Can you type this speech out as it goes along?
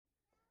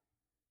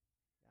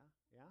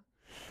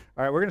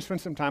All right, we're going to spend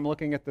some time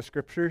looking at the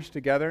scriptures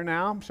together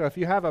now. So if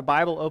you have a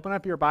Bible, open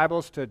up your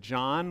Bibles to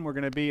John. We're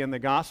going to be in the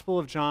Gospel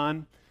of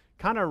John,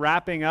 kind of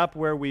wrapping up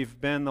where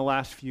we've been the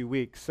last few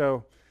weeks.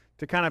 So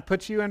to kind of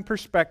put you in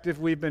perspective,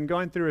 we've been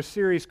going through a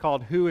series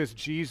called Who is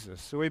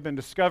Jesus? So we've been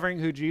discovering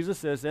who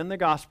Jesus is in the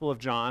Gospel of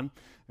John,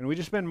 and we've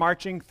just been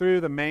marching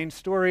through the main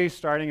story,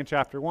 starting in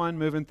chapter 1,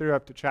 moving through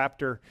up to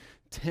chapter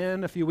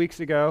 10 a few weeks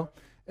ago.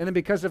 And then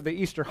because of the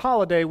Easter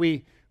holiday,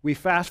 we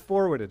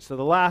fast-forwarded. So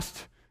the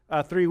last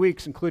 3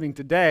 weeks, including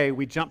today,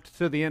 we jumped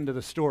to the end of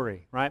the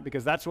story, right?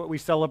 Because that's what we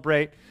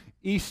celebrate.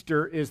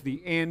 Easter is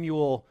the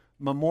annual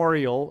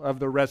memorial of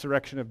the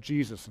resurrection of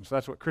Jesus. And so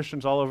that's what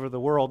Christians all over the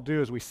world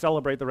do, is we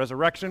celebrate the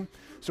resurrection.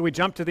 So we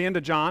jump to the end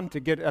of John to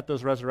get at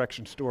those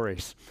resurrection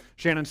stories.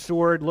 Shannon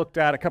Sword looked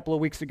at a couple of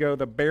weeks ago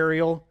the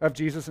burial of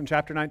Jesus in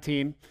chapter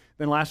 19.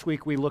 Then last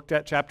week we looked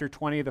at chapter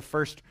 20, the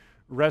first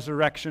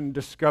resurrection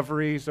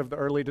discoveries of the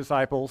early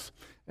disciples.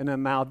 And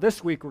then now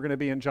this week we're going to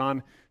be in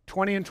John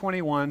 20 and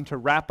 21 to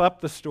wrap up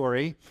the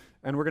story.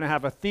 And we're going to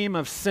have a theme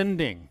of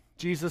sending.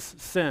 Jesus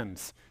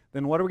sends.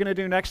 Then what are we going to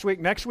do next week?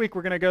 Next week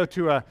we're going to go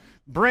to a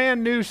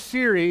brand new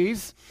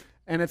series,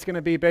 and it's going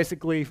to be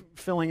basically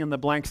filling in the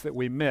blanks that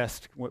we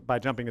missed by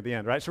jumping at the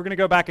end, right? So we're going to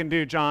go back and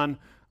do John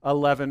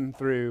 11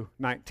 through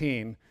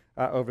 19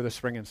 over the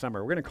spring and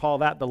summer. We're going to call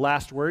that the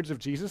last words of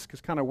Jesus,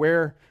 because kind of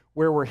where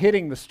we're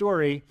hitting the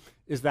story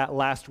is that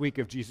last week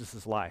of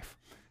Jesus' life.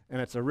 And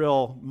it's a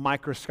real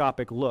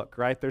microscopic look,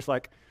 right? There's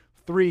like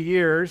 3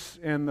 years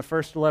in the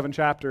first 11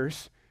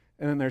 chapters,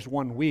 and then there's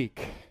 1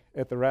 week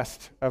at the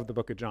rest of the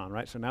book of John,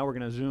 right? So now we're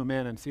going to zoom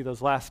in and see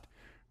those last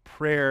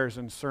prayers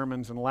and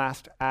sermons and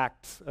last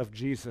acts of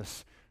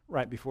Jesus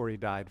right before he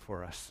died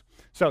for us.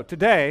 So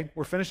today,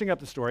 we're finishing up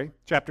the story,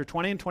 chapter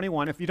 20 and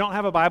 21. If you don't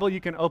have a Bible,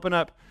 you can open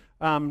up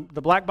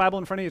the black Bible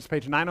in front of you. It's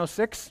page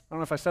 906. I don't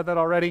know if I said that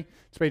already.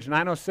 It's page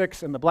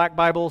 906 in the black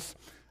Bibles,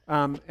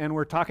 and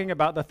we're talking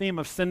about the theme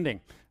of sending.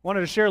 I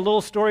wanted to share a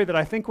little story that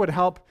I think would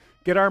help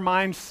get our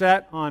minds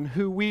set on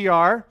who we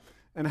are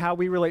and how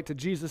we relate to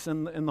Jesus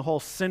in the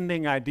whole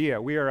sending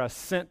idea. We are a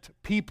sent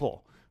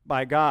people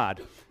by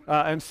God.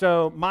 And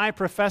so my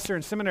professor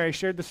in seminary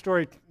shared the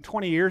story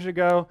 20 years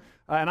ago,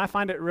 and I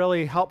find it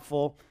really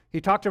helpful.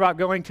 He talked about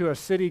going to a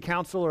city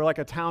council or like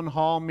a town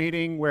hall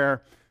meeting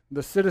where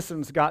the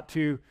citizens got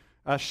to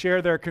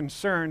share their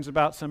concerns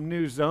about some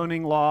new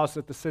zoning laws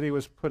that the city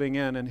was putting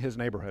in his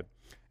neighborhood.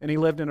 And he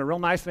lived in a real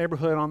nice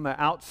neighborhood on the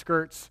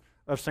outskirts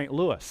of St.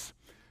 Louis.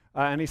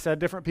 And he said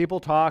different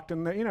people talked,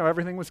 and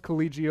everything was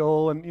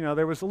collegial, and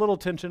there was a little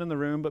tension in the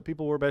room, but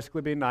people were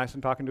basically being nice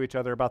and talking to each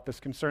other about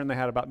this concern they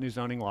had about new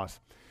zoning laws.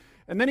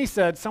 And then he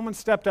said someone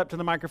stepped up to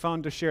the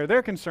microphone to share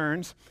their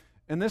concerns,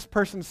 and this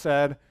person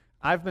said,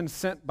 "I've been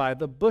sent by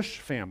the Bush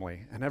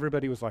family." And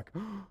everybody was like,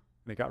 and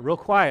they got real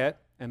quiet,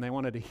 and they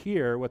wanted to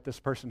hear what this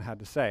person had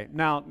to say.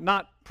 Now,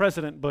 not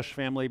President Bush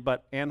family,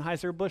 but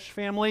Anheuser-Busch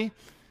family,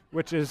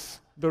 which is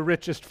the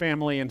richest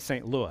family in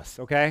St. Louis,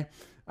 okay?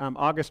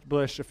 August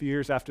Bush, a few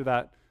years after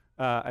that,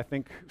 I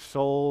think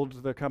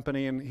sold the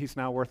company, and he's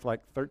now worth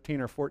like $13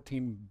 or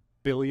 $14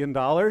 billion,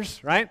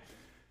 right?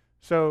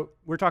 So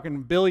we're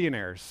talking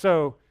billionaires.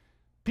 So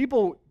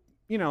people,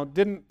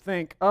 didn't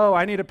think, oh,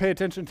 I need to pay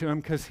attention to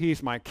him because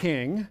he's my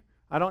king.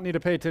 I don't need to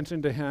pay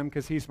attention to him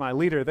because he's my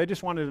leader. They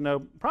just wanted to know,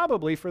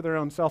 probably for their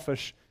own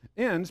selfish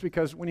ends,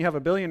 because when you have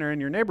a billionaire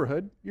in your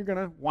neighborhood, you're going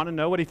to want to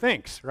know what he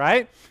thinks,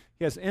 right?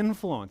 He has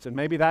influence, and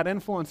maybe that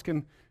influence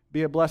can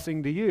be a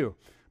blessing to you.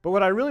 But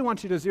what I really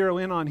want you to zero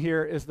in on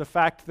here is the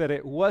fact that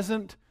it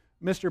wasn't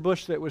Mr.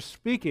 Bush that was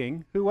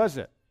speaking. Who was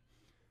it?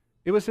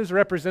 It was his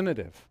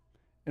representative.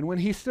 And when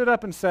he stood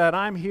up and said,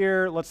 "I'm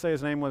here," let's say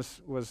his name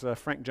was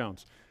Frank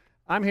Jones.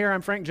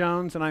 "I'm Frank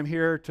Jones, and I'm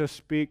here to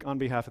speak on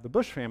behalf of the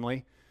Bush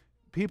family,"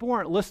 people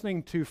weren't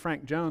listening to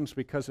Frank Jones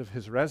because of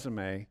his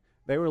resume.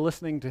 They were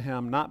listening to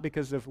him not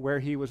because of where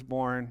he was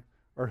born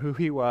or who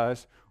he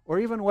was or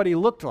even what he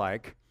looked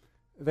like.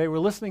 They were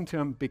listening to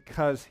him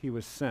because he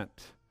was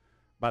sent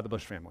by the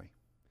Bush family.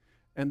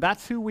 And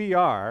that's who we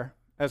are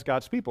as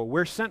God's people.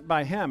 We're sent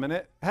by him, and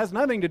it has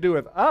nothing to do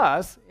with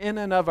us in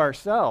and of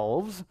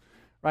ourselves,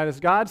 right? As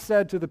God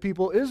said to the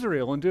people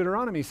Israel in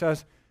Deuteronomy, he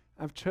says,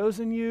 "I've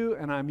chosen you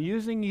and I'm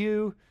using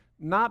you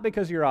not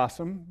because you're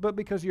awesome, but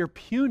because you're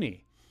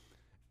puny.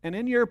 And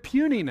in your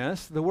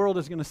puniness, the world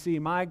is going to see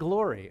my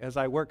glory as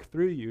I work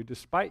through you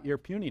despite your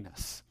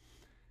puniness."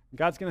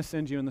 God's going to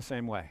send you in the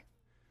same way.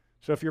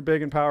 So if you're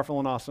big and powerful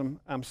and awesome,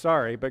 I'm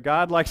sorry, but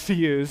God likes to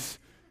use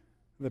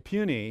the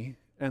puny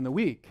and the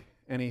weak,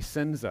 and he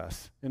sends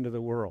us into the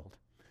world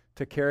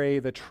to carry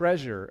the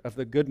treasure of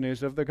the good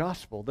news of the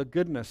gospel, the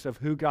goodness of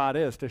who God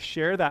is, to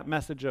share that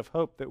message of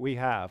hope that we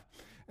have.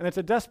 And it's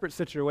a desperate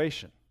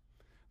situation.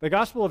 The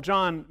Gospel of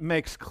John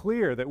makes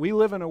clear that we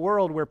live in a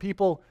world where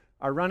people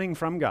are running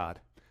from God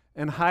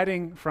and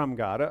hiding from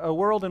God, a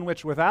world in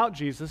which without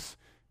Jesus,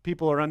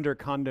 people are under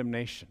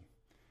condemnation.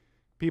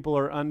 People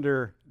are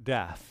under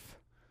death.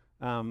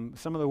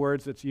 Some of the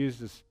words that's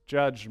used is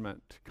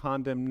judgment,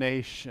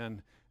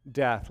 condemnation,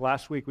 death.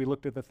 Last week we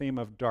looked at the theme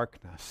of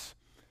darkness.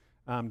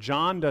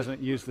 John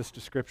doesn't use this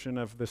description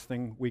of this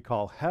thing we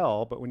call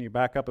hell, but when you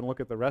back up and look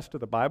at the rest of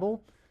the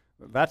Bible,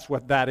 that's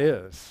what that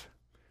is.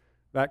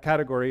 That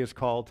category is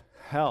called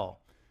hell.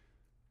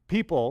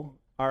 People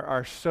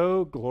are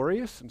so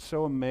glorious and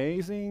so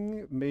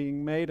amazing,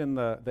 being made in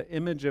the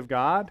image of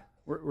God.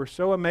 We're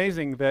so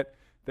amazing that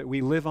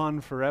we live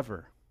on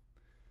forever.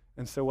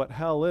 And so what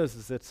hell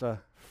is it's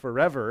a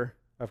forever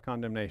of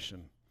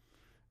condemnation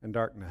and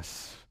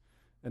darkness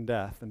and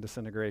death and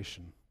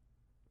disintegration,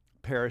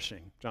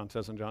 perishing, John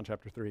says in John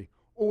chapter 3.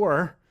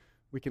 Or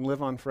we can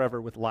live on forever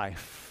with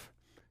life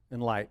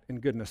and light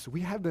and goodness. So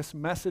we have this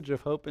message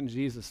of hope in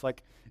Jesus.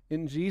 Like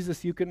in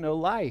Jesus, you can know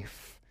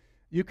life.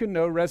 You can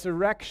know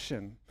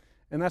resurrection.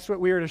 And that's what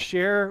we are to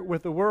share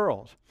with the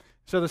world.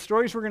 So the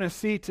stories we're going to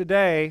see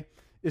today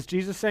is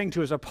Jesus saying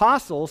to his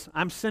apostles,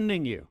 I'm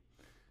sending you.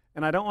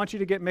 And I don't want you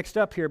to get mixed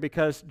up here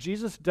because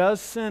Jesus does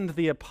send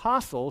the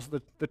apostles,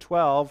 the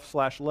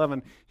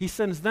 12/11, he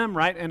sends them,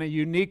 right, in a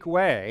unique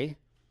way.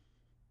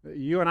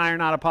 You and I are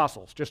not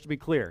apostles, just to be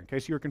clear, in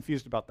case you were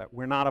confused about that.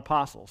 We're not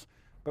apostles,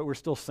 but we're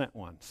still sent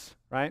ones,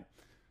 right?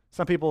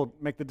 Some people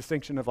make the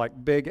distinction of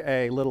like big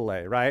A, little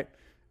a, right?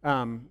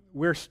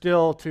 We're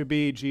still to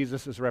be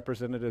Jesus'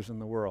 representatives in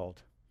the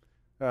world.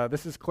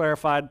 This is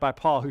clarified by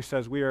Paul, who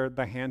says we are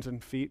the hands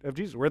and feet of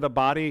Jesus. We're the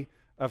body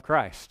of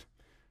Christ.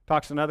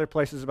 Talks in other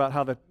places about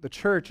how the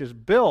church is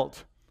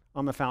built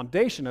on the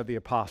foundation of the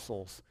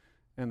apostles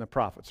and the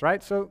prophets,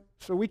 right? So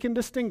we can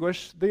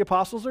distinguish the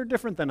apostles are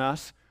different than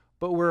us,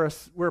 but we're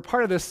a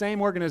part of this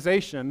same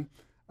organization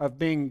of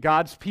being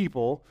God's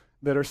people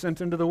that are sent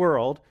into the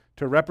world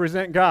to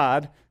represent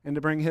God and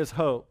to bring his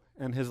hope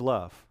and his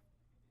love.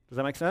 Does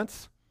that make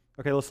sense?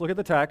 Okay, let's look at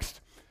the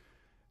text.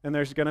 And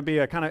there's going to be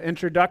a kind of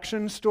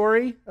introduction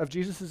story of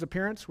Jesus'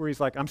 appearance where he's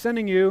like, I'm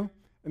sending you.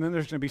 And then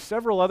there's going to be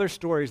several other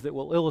stories that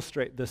will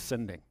illustrate this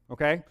sending,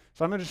 okay?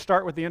 So I'm going to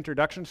start with the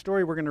introduction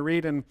story. We're going to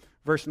read in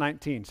verse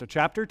 19. So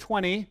chapter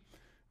 20,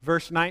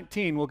 verse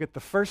 19, we'll get the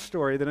first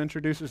story that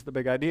introduces the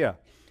big idea.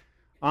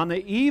 On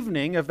the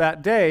evening of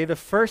that day, the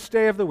first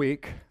day of the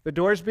week, the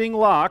doors being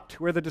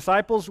locked where the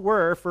disciples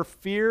were for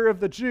fear of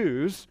the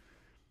Jews,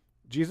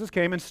 Jesus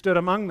came and stood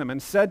among them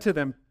and said to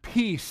them,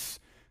 Peace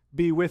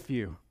be with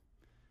you.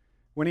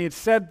 When he had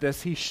said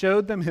this, he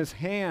showed them his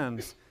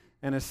hands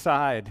and his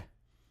side.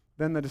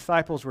 Then the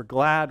disciples were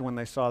glad when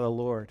they saw the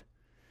Lord.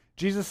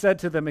 Jesus said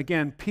to them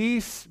again,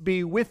 Peace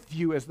be with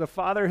you, as the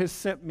Father has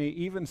sent me,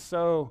 even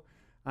so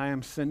I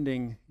am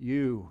sending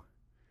you.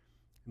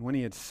 And when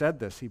he had said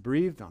this, he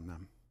breathed on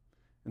them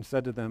and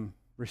said to them,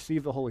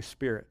 Receive the Holy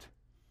Spirit.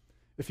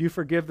 If you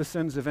forgive the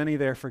sins of any,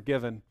 they are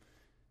forgiven.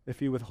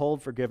 If you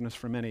withhold forgiveness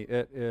from any,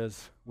 it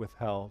is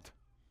withheld.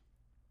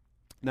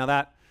 Now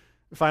that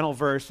final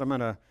verse, I'm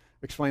going to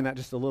explain that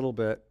just a little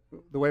bit.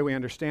 The way we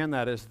understand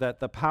that is that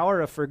the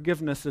power of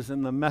forgiveness is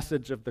in the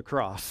message of the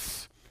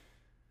cross.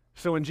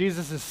 So when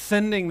Jesus is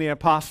sending the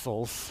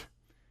apostles,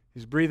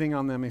 he's breathing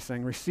on them. He's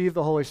saying, receive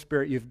the Holy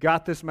Spirit. You've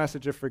got this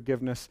message of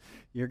forgiveness.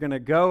 You're going to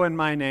go in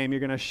my name. You're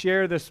going to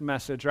share this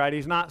message, right?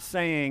 He's not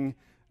saying,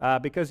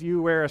 because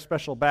you wear a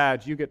special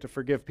badge, you get to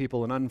forgive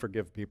people and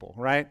unforgive people,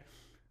 right?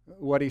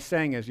 What he's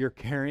saying is you're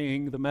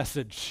carrying the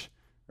message,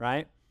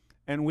 right?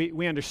 And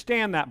we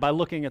understand that by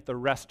looking at the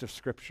rest of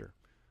Scripture.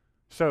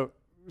 So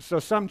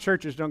some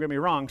churches, don't get me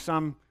wrong,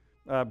 some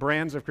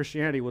brands of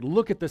Christianity would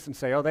look at this and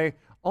say, oh,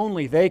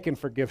 only they can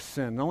forgive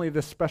sin. Only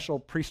this special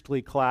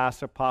priestly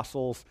class,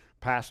 apostles,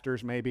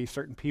 pastors, maybe,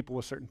 certain people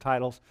with certain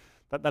titles.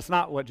 That's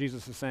not what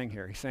Jesus is saying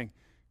here. He's saying,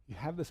 you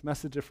have this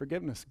message of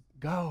forgiveness.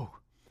 Go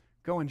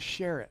and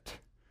share it.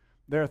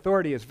 Their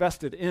authority is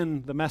vested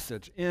in the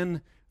message,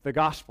 in the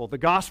gospel. The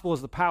gospel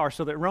is the power.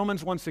 So that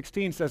Romans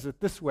 1:16 says it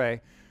this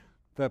way,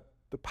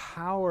 the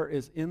power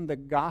is in the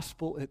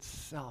gospel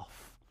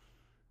itself.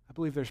 I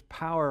believe there's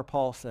power,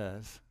 Paul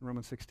says, in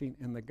Romans 16,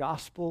 in the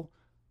gospel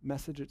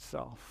message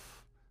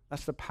itself.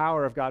 That's the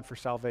power of God for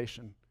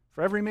salvation,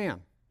 for every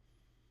man.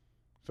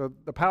 So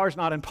the power's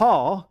not in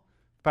Paul,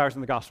 the power's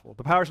in the gospel.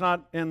 The power's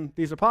not in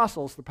these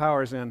apostles, the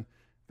power is in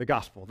the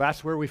gospel.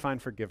 That's where we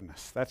find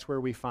forgiveness. That's where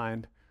we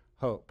find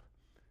hope.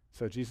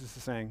 So Jesus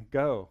is saying,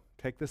 go,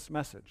 take this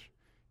message.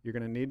 You're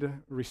going to need to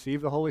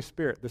receive the Holy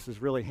Spirit. This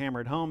is really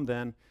hammered home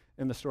then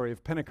in the story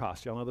of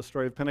Pentecost. Y'all know the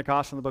story of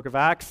Pentecost in the book of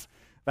Acts?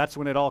 That's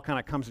when it all kind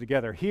of comes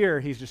together. Here,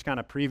 he's just kind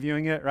of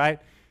previewing it, right?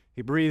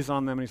 He breathes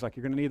on them, and he's like,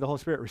 you're going to need the Holy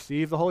Spirit.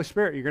 Receive the Holy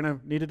Spirit. You're going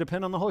to need to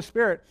depend on the Holy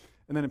Spirit.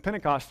 And then in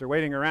Pentecost, they're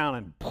waiting around,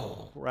 and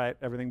right,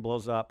 everything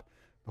blows up.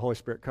 The Holy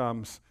Spirit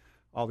comes.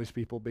 All these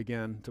people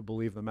begin to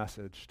believe the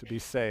message, to be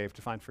saved,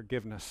 to find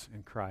forgiveness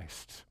in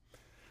Christ.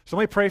 So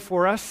let me pray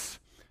for us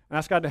and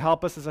ask God to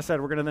help us. As I said,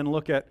 we're going to then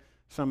look at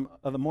some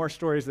of the more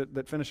stories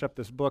that finish up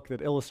this book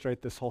that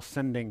illustrate this whole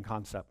sending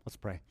concept. Let's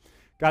pray.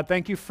 God,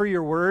 thank you for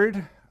your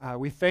word.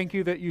 We thank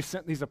you that you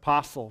sent these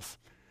apostles,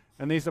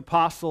 and these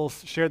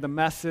apostles shared the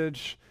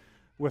message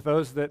with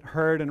those that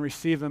heard and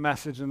received the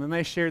message, and then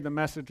they shared the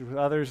message with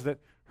others that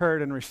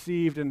heard and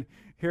received, and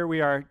here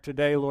we are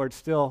today, Lord,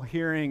 still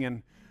hearing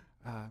and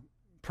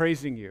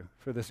praising you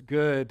for this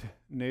good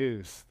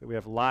news that we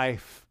have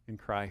life in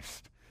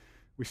Christ.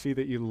 We see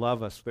that you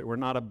love us, that we're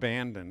not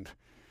abandoned.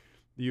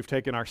 You've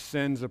taken our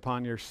sins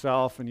upon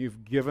yourself, and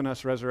you've given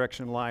us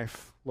resurrection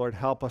life. Lord,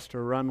 help us to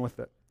run with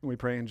it. We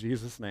pray in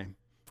Jesus' name.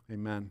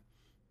 Amen.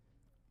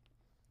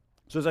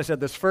 So as I said,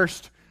 this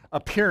first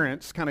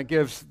appearance kind of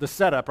gives the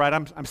setup, right?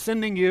 I'm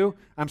sending you.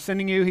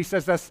 He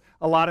says this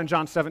a lot in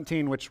John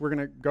 17, which we're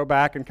going to go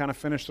back and kind of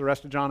finish the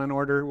rest of John in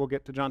order. We'll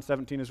get to John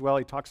 17 as well.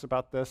 He talks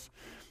about this,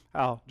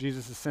 how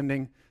Jesus is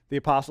sending the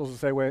apostles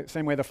the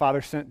same way the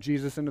Father sent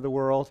Jesus into the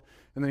world.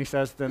 And then he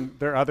says, then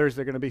there are others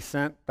that are going to be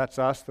sent. That's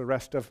us, the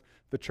rest of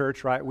the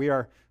church, right? We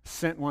are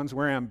sent ones.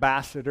 We're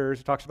ambassadors.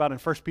 He talks about in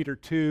 1 Peter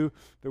 2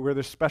 that we're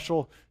the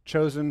special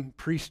chosen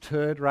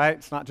priesthood, right?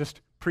 It's not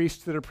just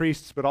priests that are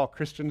priests, but all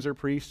Christians are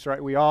priests,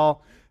 right? We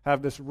all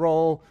have this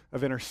role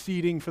of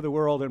interceding for the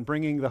world and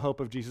bringing the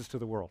hope of Jesus to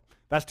the world.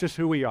 That's just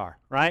who we are,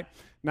 right?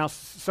 Now,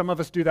 some of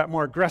us do that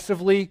more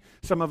aggressively.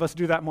 Some of us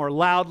do that more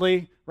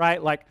loudly,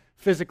 right? Like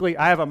physically,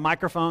 I have a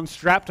microphone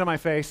strapped to my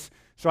face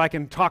so I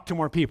can talk to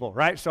more people,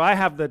 right? So I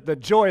have the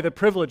joy, the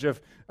privilege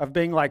of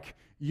being like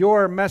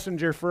your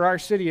messenger for our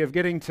city, of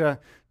getting to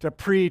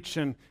preach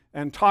and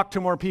talk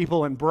to more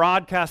people and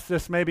broadcast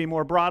this maybe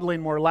more broadly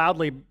and more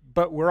loudly,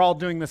 but we're all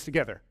doing this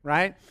together,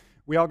 right?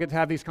 We all get to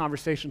have these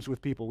conversations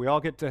with people. We all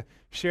get to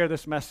share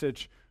this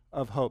message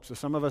of hope. So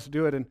some of us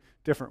do it in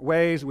different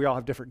ways. We all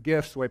have different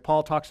gifts. The way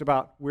Paul talks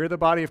about, we're the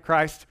body of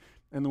Christ,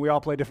 and we all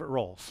play different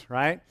roles,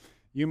 right?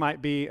 You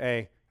might be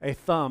a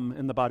thumb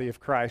in the body of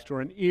Christ,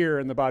 or an ear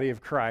in the body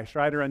of Christ,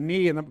 right? Or a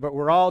knee, but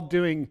we're all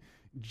doing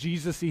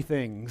Jesus-y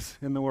things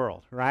in the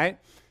world, right?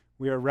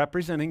 We are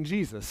representing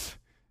Jesus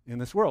in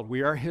this world.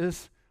 We are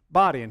his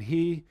body, and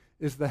he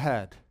is the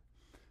head.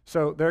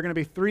 So there are going to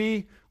be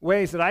three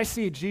ways that I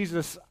see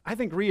Jesus, I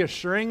think,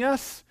 reassuring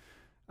us,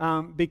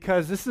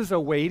 because this is a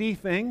weighty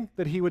thing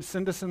that he would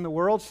send us in the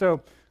world.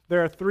 So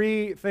there are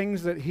three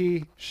things that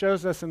he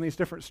shows us in these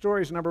different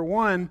stories. Number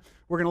one,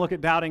 we're going to look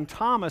at doubting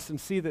Thomas and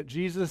see that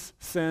Jesus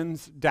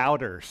sends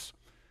doubters.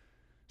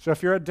 So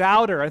if you're a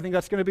doubter, I think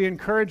that's going to be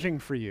encouraging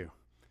for you.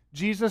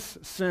 Jesus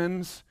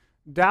sends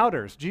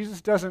doubters.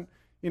 Jesus doesn't,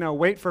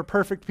 wait for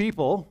perfect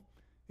people.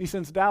 He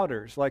sends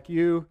doubters like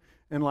you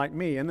and like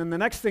me. And then the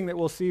next thing that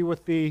we'll see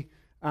with the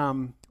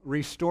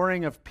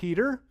restoring of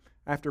Peter,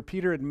 after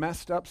Peter had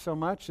messed up so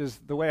much, is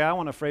the way I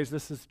want to phrase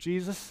this is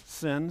Jesus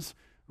sends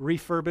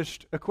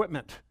refurbished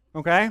equipment,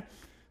 okay?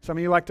 Some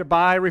of you like to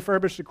buy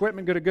refurbished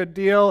equipment, get a good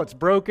deal. It's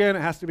broken.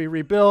 It has to be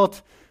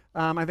rebuilt.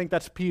 I think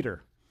that's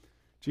Peter.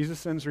 Jesus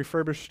sends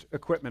refurbished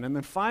equipment. And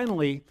then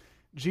finally,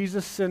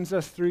 Jesus sends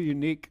us through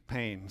unique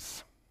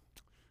pains.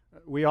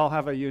 We all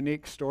have a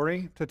unique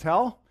story to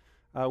tell.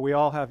 We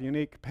all have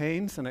unique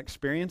pains and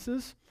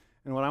experiences.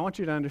 And what I want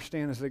you to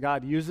understand is that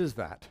God uses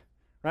that,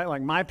 right?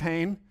 Like my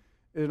pain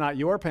is not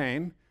your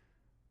pain,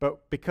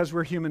 but because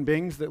we're human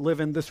beings that live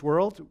in this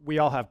world, we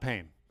all have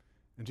pain.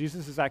 And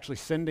Jesus is actually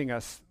sending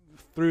us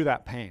through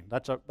that pain.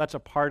 That's a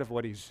part of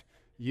what he's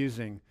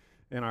using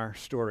in our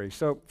story.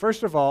 So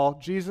first of all,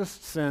 Jesus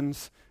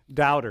sends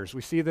doubters.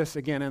 We see this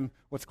again in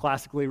what's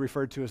classically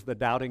referred to as the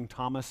doubting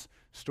Thomas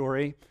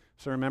story.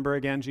 So remember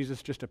again,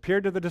 Jesus just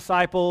appeared to the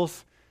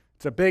disciples.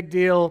 It's a big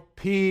deal.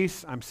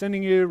 Peace. I'm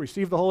sending you.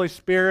 Receive the Holy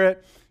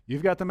Spirit.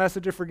 You've got the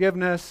message of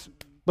forgiveness.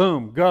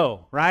 Boom,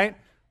 go, right?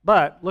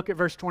 But look at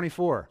verse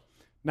 24.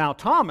 Now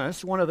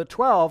Thomas, one of the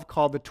 12,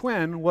 called the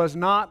twin, was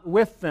not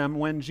with them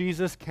when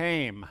Jesus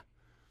came.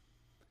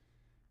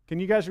 Can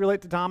you guys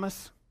relate to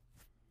Thomas?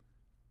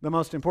 The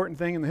most important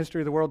thing in the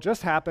history of the world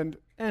just happened,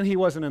 and he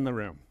wasn't in the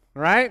room,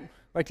 right?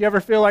 Like, do you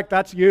ever feel like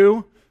that's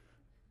you?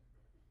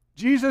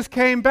 Jesus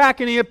came back,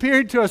 and he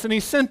appeared to us, and he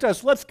sent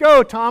us. Let's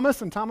go,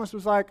 Thomas. And Thomas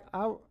was like,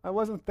 I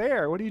wasn't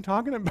there. What are you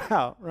talking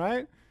about,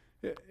 right?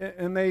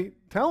 And they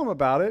tell him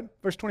about it.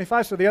 Verse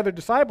 25, so the other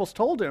disciples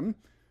told him,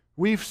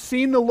 we've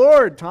seen the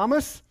Lord,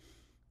 Thomas.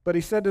 But he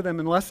said to them,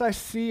 unless I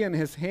see in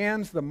his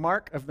hands the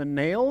mark of the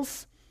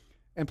nails,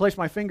 and place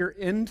my finger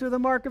into the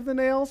mark of the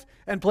nails,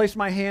 and place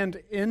my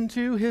hand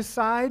into his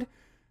side,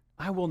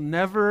 I will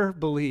never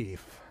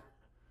believe.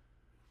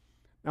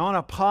 Now, I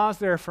want to pause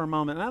there for a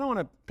moment. And I don't want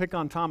to pick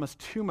on Thomas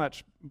too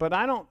much, but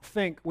I don't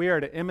think we are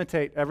to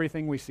imitate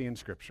everything we see in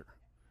Scripture.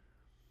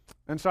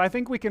 And so I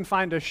think we can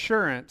find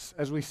assurance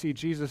as we see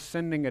Jesus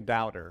sending a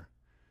doubter.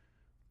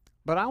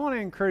 But I want to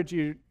encourage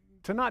you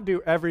to not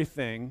do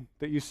everything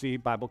that you see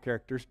Bible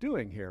characters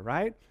doing here,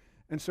 right?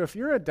 And so if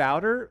you're a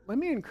doubter, let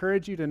me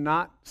encourage you to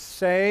not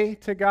say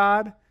to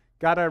God,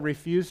 God, I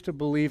refuse to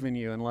believe in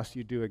you unless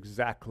you do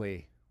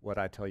exactly what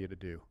I tell you to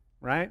do,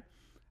 right?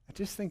 I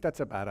just think that's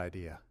a bad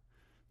idea.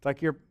 It's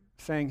like you're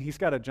saying he's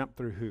got to jump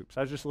through hoops.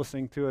 I was just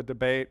listening to a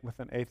debate with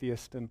an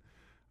atheist and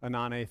a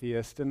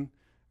non-atheist, and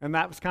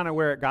that was kind of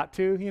where it got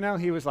to,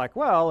 He was like,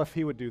 well, if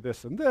he would do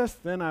this and this,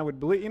 then I would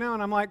believe, and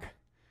I'm like,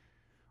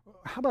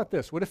 how about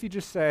this? What if you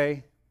just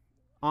say,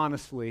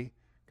 honestly,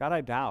 God,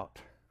 I doubt.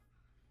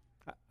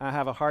 I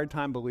have a hard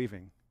time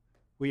believing.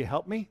 Will you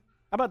help me?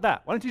 How about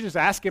that? Why don't you just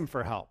ask him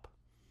for help?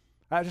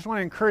 I just want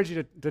to encourage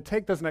you to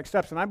take those next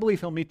steps, and I believe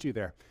he'll meet you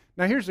there.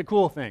 Now, here's the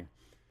cool thing.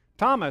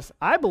 Thomas,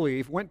 I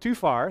believe, went too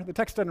far. The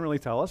text doesn't really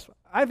tell us.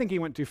 I think he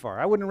went too far.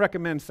 I wouldn't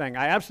recommend saying,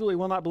 I absolutely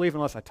will not believe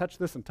unless I touch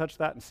this and touch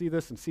that and see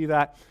this and see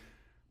that.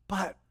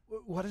 But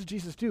what does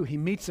Jesus do? He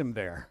meets him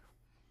there.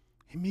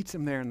 He meets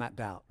him there in that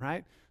doubt,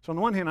 right? So on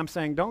the one hand, I'm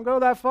saying, don't go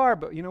that far,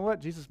 but you know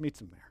what? Jesus meets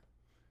him there.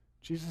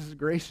 Jesus is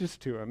gracious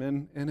to him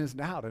in his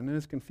doubt and in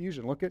his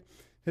confusion. Look at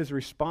his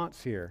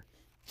response here.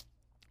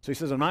 So he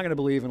says, I'm not going to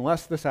believe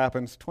unless this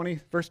happens.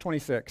 Verse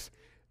 26,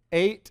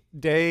 8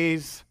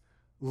 days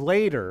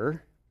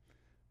later,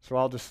 so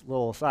I'll just,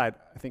 little aside,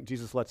 I think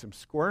Jesus lets him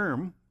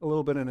squirm a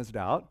little bit in his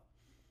doubt.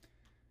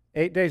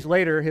 8 days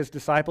later, his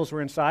disciples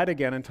were inside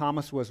again, and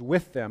Thomas was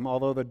with them.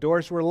 Although the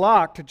doors were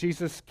locked,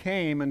 Jesus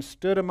came and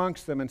stood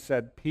amongst them and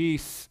said,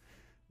 peace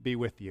be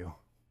with you.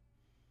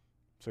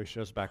 So he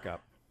shows back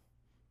up.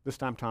 This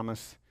time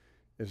Thomas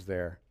is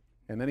there.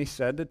 And then he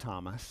said to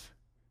Thomas,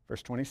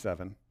 verse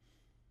 27,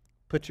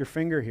 put your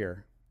finger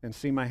here and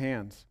see my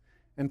hands,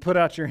 and put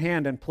out your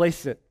hand and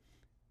place it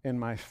in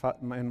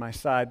my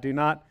side. Do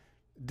not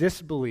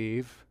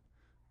disbelieve,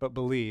 but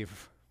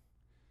believe.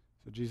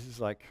 So Jesus is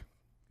like,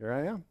 here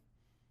I am.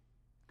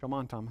 Come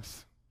on,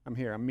 Thomas. I'm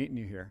here. I'm meeting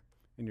you here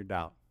in your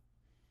doubt.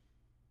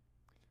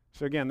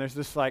 So again, there's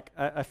this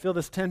I feel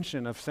this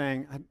tension of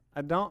saying,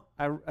 I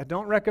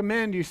don't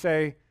recommend you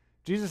say,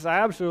 Jesus, I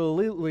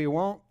absolutely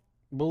won't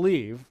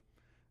believe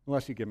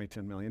unless you give me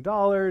 $10 million,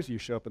 you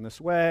show up in this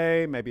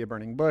way, maybe a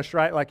burning bush,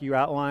 right? Like you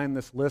outline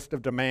this list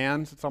of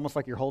demands. It's almost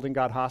like you're holding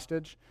God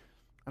hostage.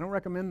 I don't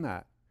recommend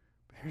that.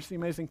 But here's the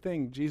amazing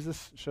thing.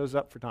 Jesus shows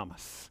up for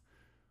Thomas.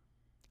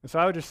 And so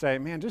I would just say,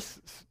 man, just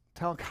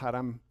tell God,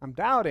 I'm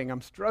doubting,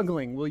 I'm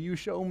struggling. Will you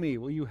show me?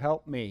 Will you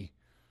help me?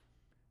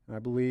 And I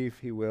believe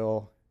he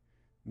will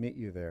meet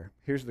you there.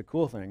 Here's the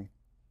cool thing.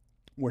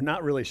 We're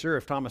not really sure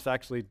if Thomas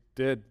actually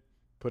did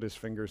put his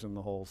fingers in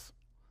the holes.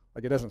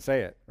 Like it doesn't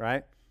say it,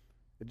 right?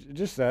 It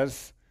just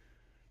says,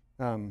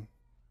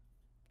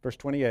 verse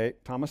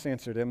 28, Thomas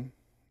answered him,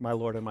 my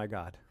Lord and my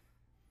God.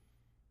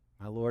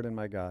 My Lord and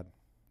my God.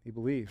 He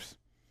believes.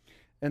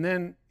 And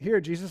then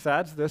here Jesus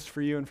adds this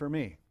for you and for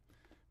me.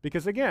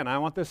 Because again, I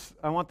want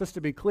this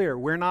to be clear.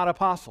 We're not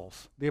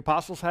apostles. The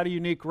apostles had a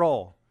unique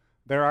role.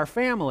 They're our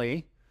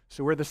family,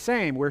 so we're the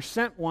same. We're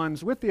sent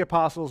ones with the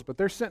apostles, but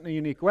they're sent in a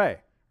unique way,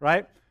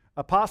 right?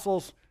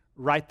 Apostles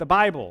write the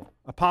Bible.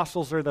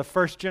 Apostles are the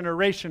first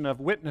generation of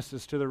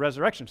witnesses to the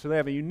resurrection. So they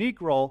have a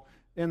unique role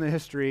in the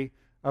history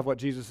of what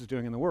Jesus is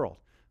doing in the world.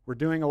 We're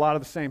doing a lot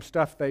of the same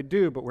stuff they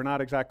do, but we're not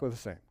exactly the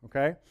same,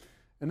 okay?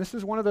 And this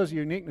is one of those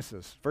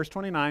uniquenesses. Verse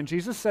 29,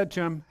 Jesus said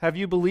to him, have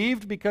you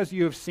believed because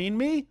you have seen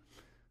me?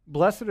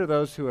 Blessed are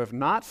those who have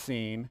not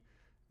seen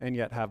and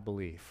yet have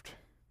believed.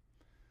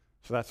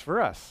 So that's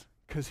for us,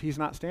 because he's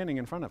not standing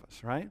in front of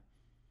us, right?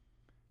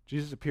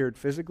 Jesus appeared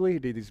physically. He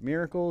did these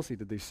miracles. He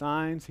did these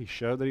signs. He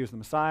showed that he was the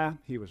Messiah.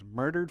 He was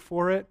murdered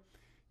for it.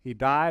 He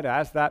died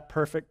as that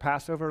perfect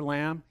Passover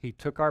lamb. He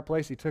took our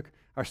place. He took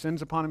our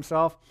sins upon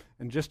himself.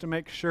 And just to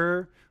make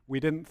sure we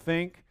didn't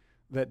think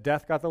that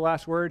death got the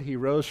last word, he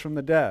rose from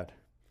the dead,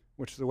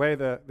 which is the way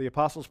the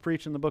apostles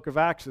preach in the book of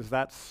Acts, is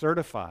that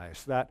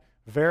certifies, that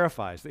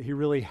verifies that he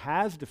really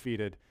has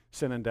defeated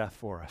sin and death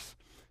for us.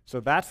 So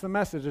that's the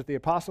message that the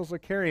apostles are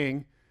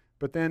carrying.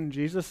 But then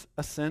Jesus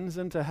ascends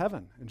into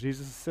heaven, and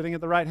Jesus is sitting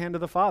at the right hand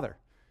of the Father.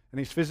 And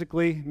he's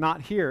physically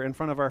not here in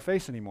front of our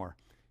face anymore.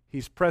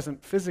 He's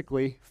present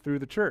physically through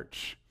the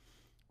church.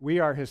 We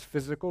are his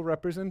physical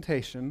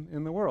representation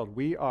in the world.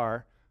 We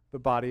are the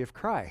body of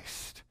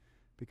Christ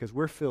because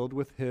we're filled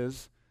with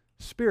his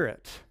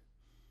Spirit.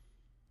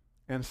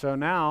 And so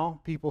now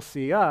people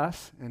see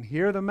us and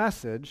hear the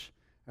message,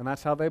 and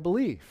that's how they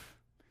believe.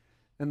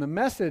 And the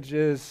message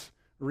is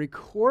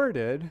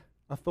recorded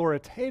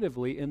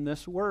authoritatively in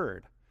this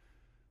word.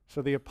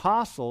 So the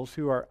apostles,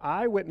 who are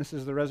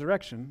eyewitnesses of the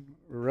resurrection,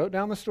 wrote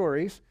down the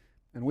stories,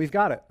 and we've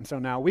got it. And so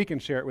now we can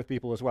share it with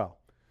people as well.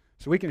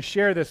 So we can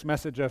share this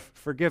message of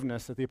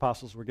forgiveness that the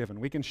apostles were given.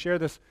 We can share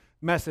this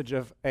message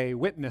of a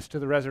witness to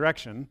the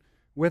resurrection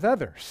with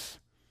others.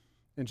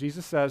 And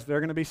Jesus says there are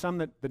going to be some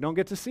that don't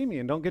get to see me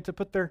and don't get to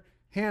put their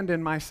hand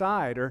in my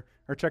side or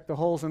check the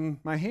holes in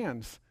my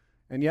hands,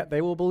 and yet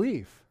they will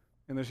believe,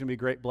 and there's going to be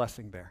great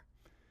blessing there.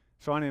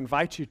 So I want to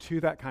invite you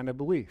to that kind of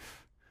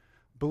belief.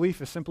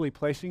 Belief is simply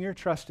placing your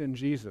trust in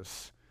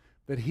Jesus,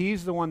 that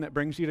he's the one that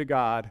brings you to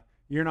God.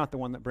 You're not the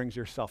one that brings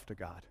yourself to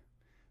God.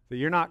 That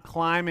you're not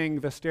climbing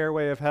the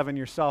stairway of heaven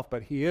yourself,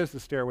 but he is the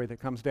stairway that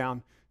comes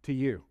down to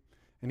you.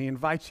 And he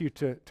invites you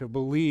to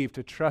believe,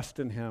 to trust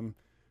in him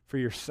for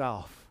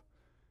yourself.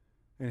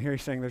 And here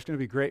he's saying there's going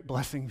to be great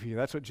blessing for you.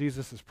 That's what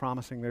Jesus is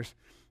promising. There's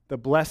the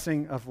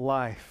blessing of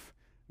life.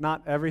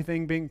 Not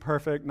everything being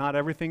perfect, not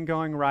everything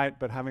going right,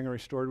 but having a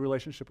restored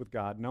relationship with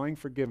God, knowing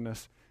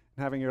forgiveness,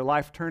 and having your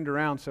life turned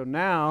around. So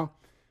now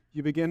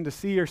you begin to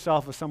see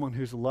yourself as someone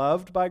who's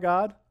loved by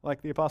God,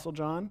 like the Apostle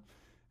John,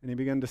 and you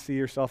begin to see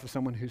yourself as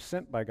someone who's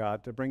sent by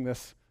God to bring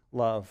this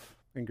love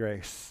and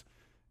grace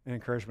and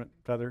encouragement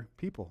to other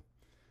people.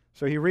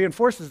 So he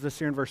reinforces this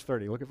here in verse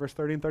 30. Look at verse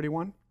 30 and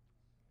 31.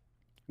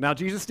 Now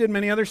Jesus did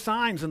many other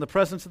signs in the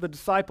presence of the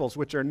disciples,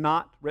 which are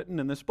not written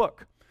in this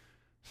book.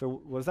 So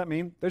what does that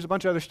mean? There's a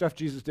bunch of other stuff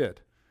Jesus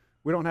did.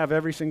 We don't have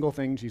every single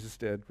thing Jesus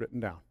did written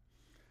down.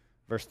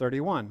 Verse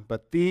 31,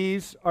 but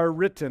these are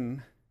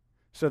written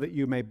so that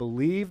you may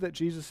believe that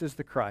Jesus is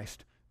the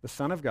Christ, the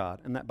Son of God,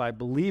 and that by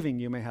believing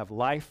you may have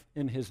life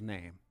in his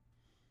name.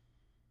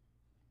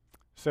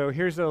 So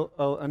here's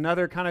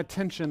another kind of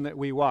tension that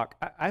we walk.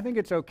 I think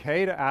it's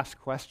okay to ask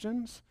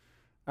questions.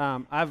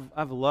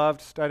 I've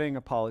loved studying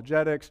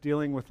apologetics,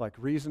 dealing with like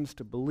reasons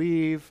to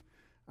believe,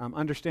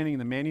 understanding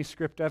the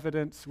manuscript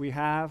evidence we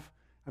have.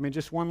 I mean,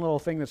 just one little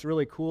thing that's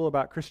really cool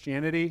about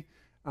Christianity,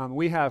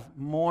 we have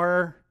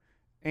more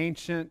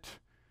ancient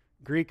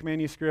Greek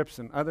manuscripts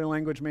and other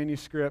language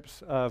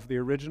manuscripts of the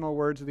original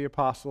words of the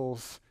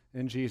apostles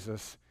in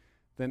Jesus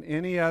than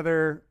any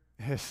other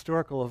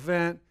historical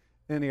event,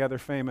 any other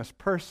famous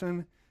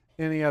person,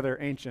 any other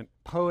ancient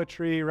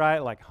poetry, right?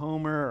 Like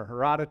Homer or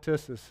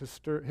Herodotus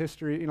is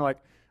history, like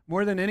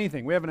more than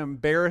anything. We have an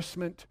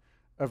embarrassment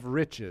of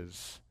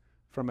riches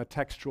from a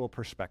textual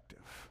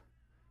perspective.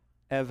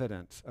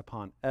 Evidence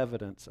upon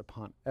evidence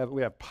upon evidence.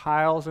 We have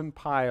piles and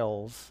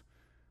piles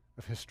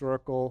of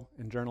historical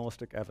and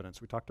journalistic evidence.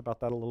 We talked about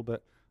that a little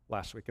bit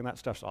last week, and that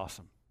stuff's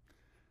awesome.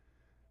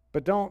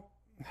 But don't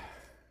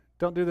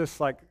do this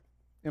like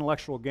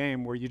intellectual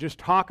game where you just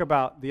talk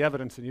about the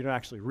evidence and you don't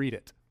actually read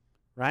it,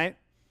 right?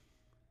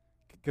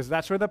 Because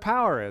that's where the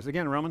power is.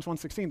 Again, Romans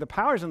 1:16, the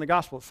power is in the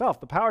gospel itself.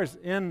 The power is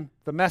in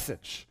the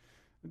message.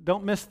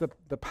 Don't miss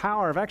the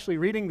power of actually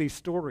reading these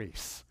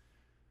stories.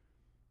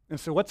 And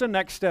so what's the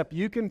next step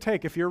you can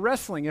take? If you're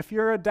wrestling, if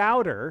you're a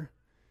doubter,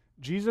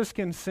 Jesus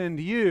can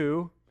send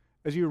you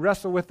as you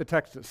wrestle with the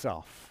text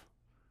itself.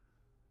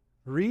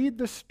 Read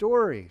the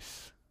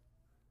stories.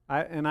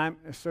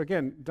 So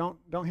again,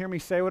 don't hear me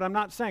say what I'm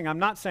not saying. I'm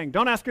not saying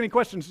don't ask any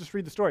questions, just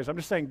read the stories. I'm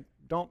just saying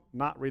don't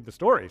not read the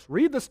stories.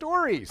 Read the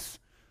stories.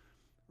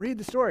 Read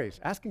the stories.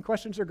 Asking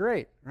questions are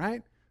great,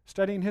 right?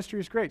 Studying history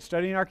is great.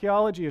 Studying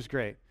archaeology is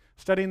great.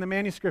 Studying the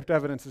manuscript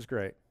evidence is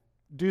great.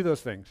 Do those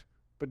things,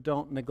 but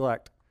don't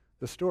neglect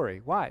the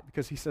story. Why?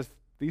 Because he says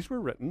these were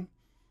written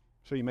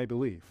so you may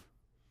believe.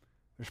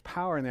 There's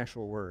power in the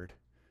actual word.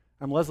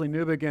 Leslie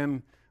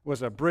Newbigin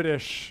was a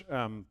British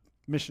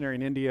missionary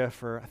in India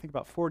for, I think,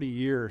 about 40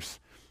 years.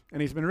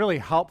 And he's been really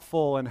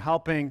helpful in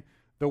helping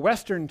the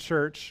Western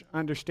church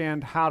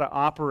understand how to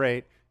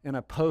operate in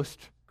a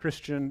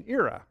post-Christian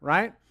era,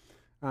 right?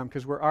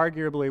 Because we're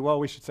arguably,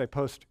 we should say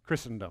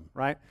post-Christendom,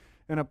 right?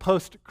 In a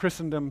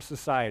post-Christendom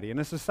society. In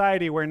a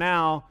society where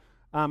now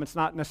it's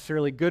not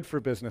necessarily good for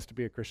business to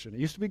be a Christian. It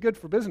used to be good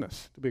for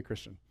business to be a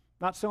Christian.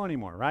 Not so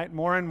anymore, right?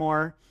 More and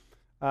more,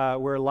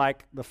 we're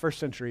like the first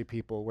century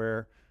people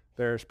where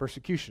there's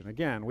persecution.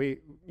 Again,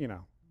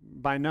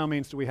 by no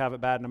means do we have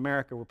it bad in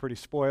America. We're pretty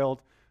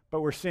spoiled,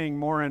 but we're seeing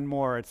more and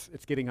more it's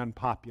getting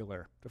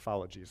unpopular to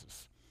follow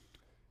Jesus.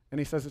 And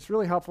he says it's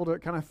really helpful to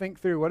kind of think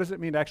through what does it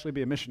mean to actually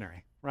be a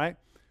missionary, right?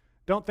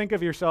 Don't think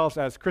of yourselves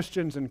as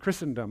Christians in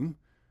Christendom.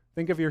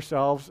 Think of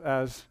yourselves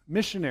as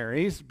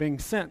missionaries being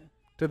sent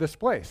to this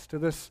place, to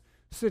this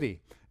city.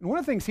 And one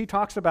of the things he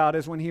talks about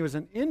is when he was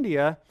in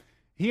India,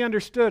 he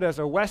understood as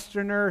a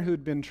Westerner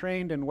who'd been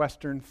trained in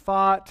Western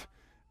thought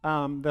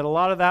that a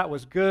lot of that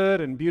was good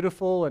and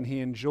beautiful, and he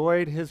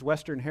enjoyed his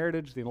Western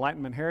heritage, the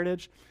Enlightenment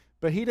heritage,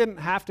 but he didn't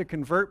have to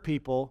convert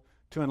people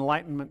to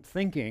Enlightenment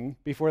thinking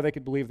before they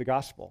could believe the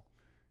gospel.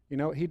 You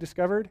know what he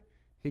discovered?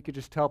 He could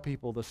just tell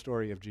people the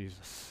story of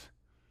Jesus.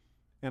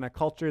 In a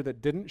culture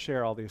that didn't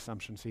share all the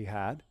assumptions he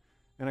had,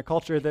 in a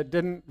culture that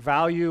didn't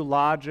value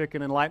logic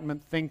and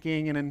Enlightenment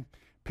thinking and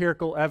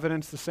empirical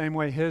evidence the same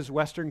way his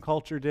Western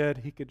culture did,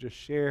 he could just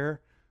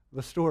share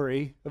the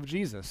story of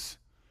Jesus.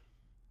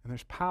 And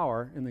there's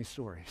power in these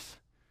stories.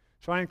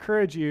 So I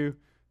encourage you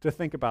to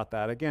think about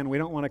that. Again, we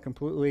don't want to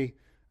completely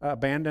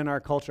abandon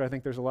our culture. I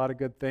think there's a lot of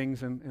good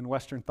things in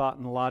Western thought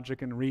and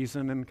logic and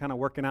reason and kind of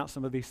working out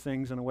some of these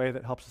things in a way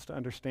that helps us to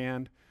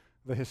understand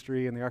the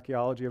history and the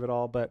archaeology of it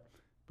all. But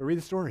read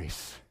the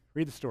stories.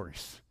 Read the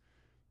stories.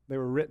 They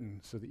were written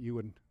so that you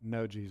would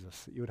know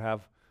Jesus, that you would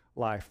have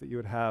life, that you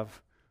would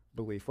have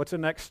belief. What's the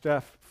next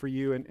step for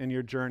you in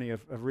your journey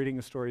of reading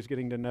the stories,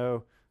 getting to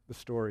know the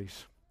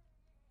stories?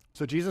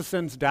 So Jesus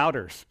sends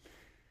doubters.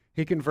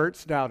 He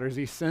converts doubters.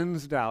 He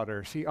sends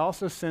doubters. He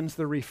also sends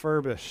the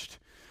refurbished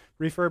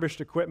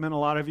equipment. A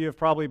lot of you have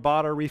probably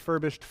bought a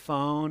refurbished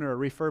phone or a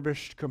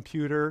refurbished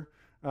computer,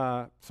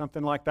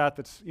 something like that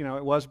that's,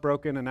 it was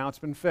broken and now it's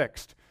been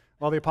fixed.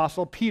 Well, the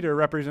Apostle Peter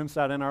represents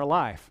that in our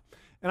life.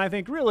 And I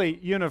think really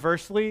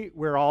universally,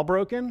 we're all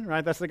broken,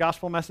 right? That's the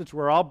gospel message.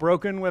 We're all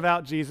broken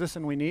without Jesus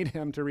and we need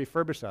him to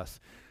refurbish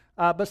us.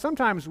 But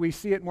sometimes we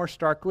see it more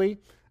starkly.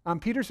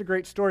 Peter's a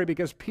great story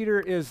because Peter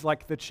is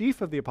like the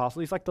chief of the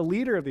apostles. He's like the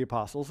leader of the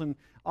apostles. And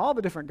all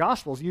the different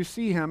gospels, you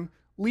see him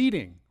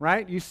leading,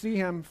 right? You see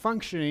him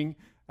functioning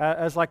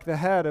as like the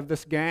head of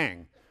this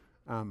gang.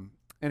 And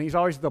he's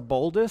always the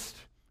boldest,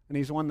 and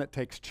he's the one that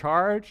takes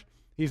charge.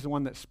 He's the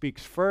one that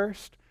speaks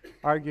first.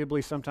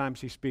 Arguably,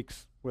 sometimes he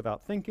speaks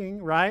without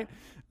thinking, right?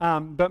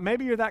 But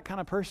maybe you're that kind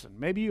of person.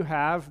 Maybe you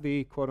have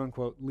the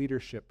quote-unquote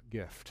leadership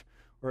gift,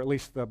 or at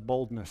least the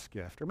boldness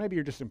gift. Or maybe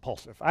you're just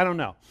impulsive. I don't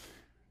know.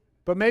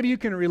 But maybe you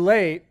can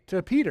relate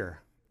to Peter.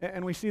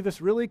 And we see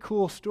this really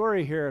cool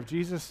story here of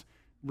Jesus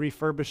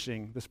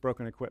refurbishing this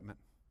broken equipment.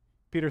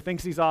 Peter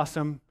thinks he's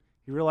awesome.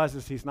 He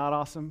realizes he's not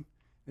awesome.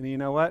 And you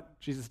know what?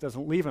 Jesus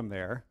doesn't leave him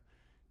there.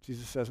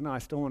 Jesus says, no, I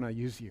still want to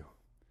use you.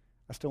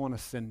 I still want to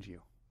send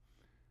you.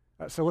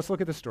 So let's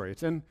look at the story.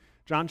 It's in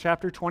John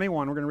chapter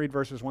 21. We're going to read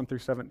verses 1 through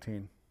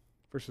 17.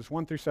 Verses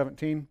 1 through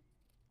 17.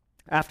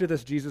 After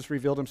this, Jesus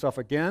revealed himself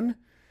again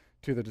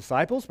to the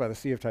disciples by the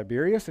Sea of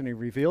Tiberias, and he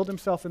revealed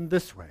himself in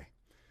this way.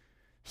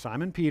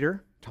 Simon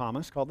Peter,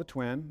 Thomas, called the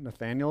twin,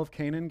 Nathanael of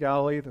Cana in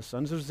Galilee, the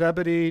sons of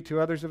Zebedee, two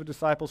others of the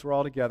disciples were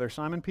all together.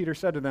 Simon Peter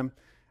said to them,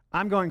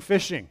 I'm going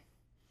fishing.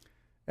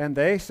 And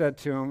they said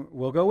to him,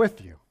 we'll go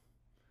with you.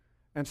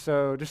 And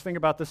so just think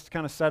about this to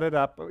kind of set it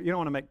up. You don't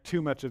want to make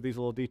too much of these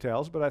little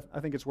details, but I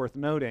think it's worth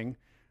noting,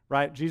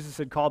 right? Jesus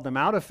had called them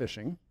out of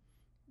fishing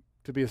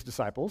to be his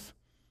disciples.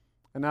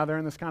 And now they're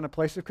in this kind of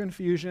place of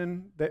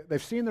confusion.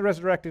 They've seen the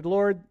resurrected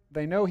Lord.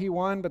 They know he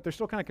won, but they're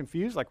still kind of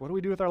confused. Like, what do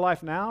we do with our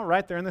life now?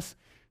 Right? They're in this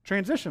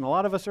transition. A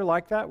lot of us are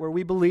like that, where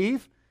we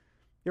believe,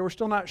 yet we're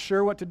still not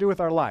sure what to do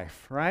with our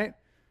life, right?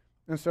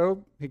 And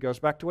so he goes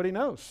back to what he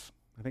knows.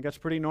 I think that's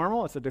pretty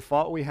normal. It's a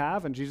default we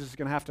have, and Jesus is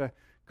going to have to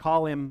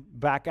call him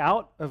back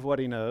out of what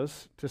he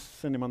knows to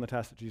send him on the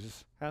task that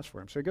Jesus has for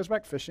him. So he goes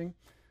back fishing.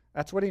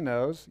 That's what he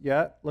knows.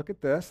 Yet, look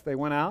at this. They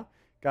went out,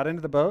 got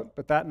into the boat,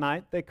 but that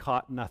night they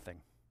caught nothing.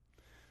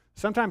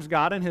 Sometimes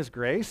God in his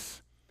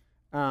grace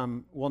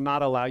will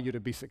not allow you to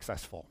be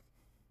successful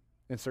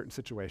in certain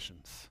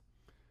situations.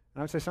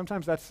 And I would say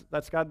sometimes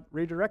that's God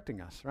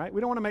redirecting us, right?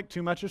 We don't want to make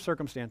too much of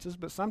circumstances,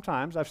 but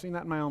sometimes, I've seen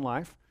that in my own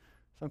life,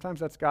 sometimes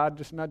that's God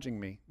just nudging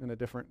me in a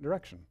different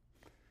direction.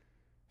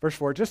 Verse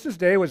 4, just as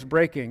day was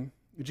breaking,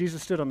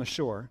 Jesus stood on the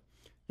shore,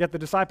 yet the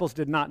disciples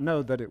did not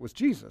know that it was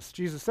Jesus.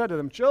 Jesus said to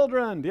them,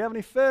 children, do you have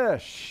any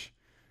fish?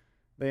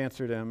 They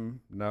answered him,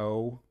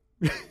 no.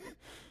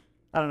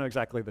 I don't know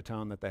exactly the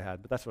tone that they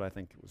had, but that's what I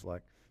think it was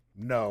like.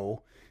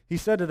 No. He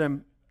said to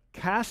them,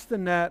 cast the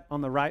net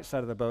on the right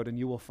side of the boat and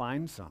you will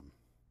find some.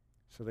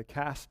 So they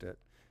cast it.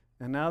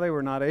 And now they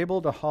were not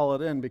able to haul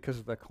it in because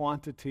of the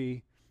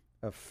quantity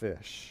of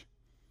fish.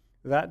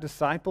 That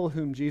disciple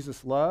whom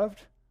Jesus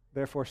loved,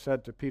 therefore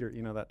said to Peter,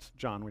 you know, that's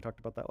John. We talked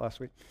about that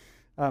last week.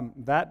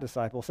 That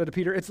disciple said to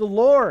Peter, it's the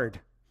Lord.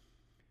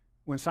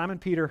 When Simon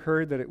Peter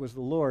heard that it was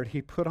the Lord,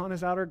 he put on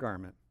his outer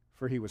garment,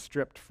 for he was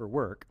stripped for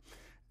work,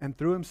 and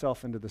threw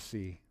himself into the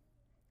sea.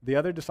 The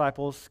other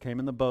disciples came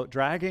in the boat,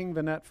 dragging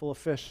the net full of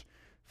fish,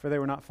 for they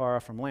were not far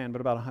off from land,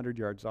 but about 100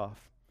 yards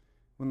off.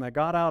 When they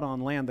got out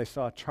on land, they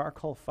saw a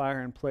charcoal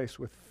fire in place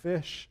with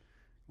fish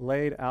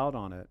laid out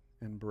on it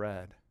and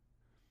bread.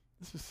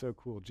 This is so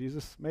cool.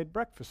 Jesus made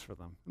breakfast for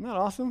them. Isn't that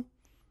awesome?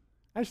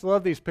 I just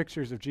love these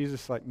pictures of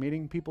Jesus like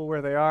meeting people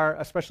where they are,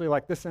 especially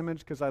like this image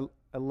because I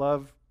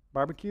love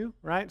barbecue,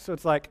 right? So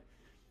it's like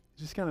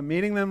just kind of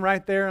meeting them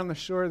right there on the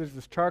shore. There's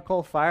this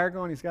charcoal fire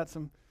going. He's got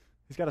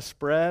a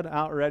spread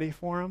out ready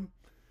for them.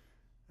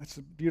 That's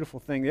a beautiful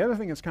thing. The other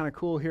thing that's kind of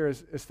cool here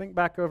is think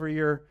back over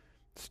your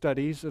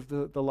studies of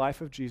the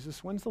life of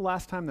Jesus. When's the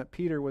last time that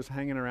Peter was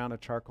hanging around a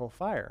charcoal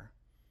fire?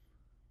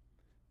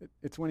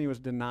 It's when he was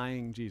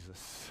denying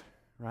Jesus,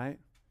 right?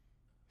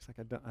 He's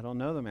like, I don't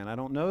know the man. I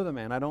don't know the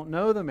man. I don't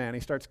know the man. He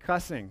starts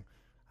cussing.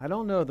 I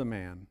don't know the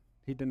man.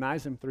 He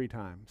denies him 3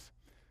 times.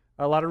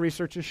 A lot of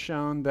research has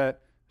shown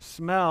that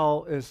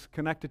smell is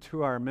connected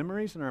to our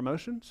memories and our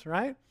emotions,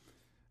 right?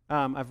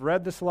 I've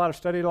read this a lot. I've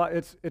studied a lot.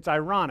 It's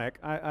ironic.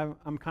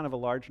 I'm kind of a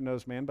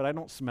large-nosed man, but I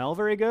don't smell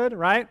very good,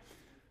 right?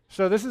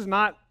 So this is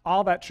not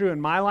all that true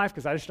in my life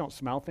because I just don't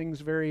smell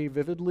things very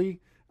vividly.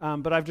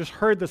 But I've just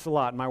heard this a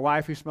lot. My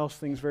wife, who smells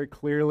things very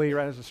clearly,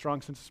 right, has a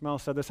strong sense of smell,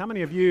 said this. How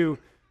many of you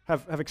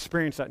have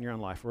experienced that in your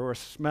own life, where a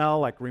smell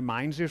like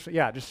reminds you?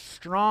 Yeah, just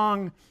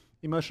strong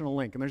emotional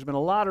link. And there's been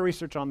a lot of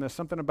research on this,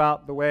 something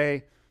about the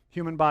way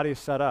human body is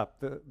set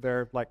up.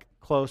 They're like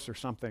close or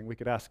something. We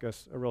could ask a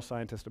real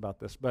scientist about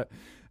this. But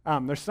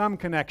there's some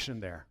connection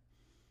there.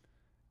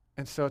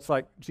 And so it's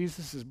like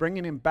Jesus is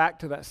bringing him back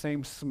to that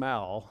same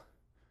smell,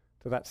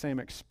 to that same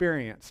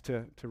experience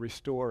to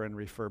restore and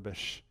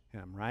refurbish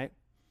him, right?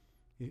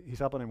 He's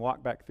helping him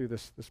walk back through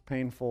this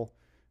painful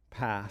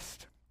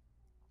past.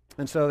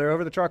 And so they're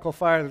over the charcoal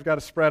fire. They've got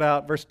to spread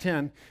out. Verse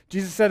 10,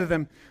 Jesus said to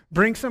them,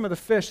 bring some of the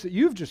fish that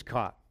you've just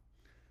caught.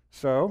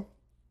 So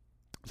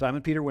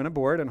Simon Peter went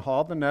aboard and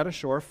hauled the net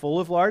ashore full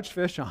of large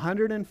fish,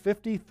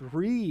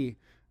 153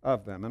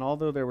 of them. And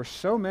although there were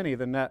so many,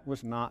 the net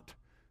was not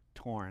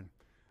torn.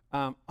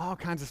 All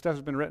kinds of stuff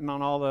has been written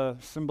on all the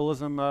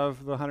symbolism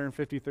of the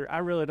 153. I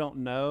really don't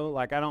know.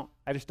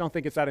 I just don't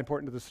think it's that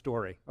important to the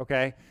story,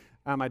 okay?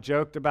 I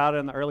joked about it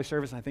in the early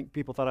service, and I think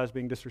people thought I was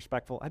being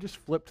disrespectful. I just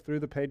flipped through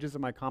the pages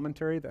of my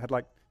commentary that had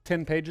like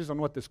 10 pages on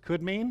what this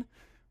could mean.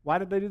 Why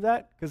did they do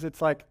that? Because it's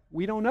like,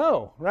 we don't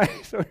know,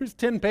 right? So there's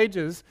 10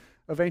 pages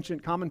of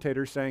ancient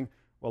commentators saying,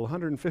 well,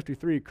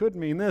 153 could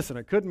mean this, and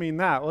it could mean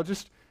that. Well,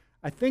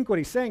 I think what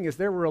he's saying is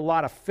there were a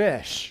lot of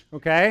fish,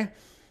 okay?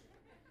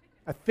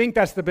 I think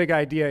that's the big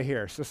idea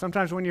here. So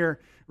sometimes when you're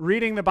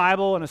reading the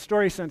Bible in a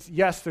story sense,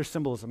 yes, there's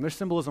symbolism. There's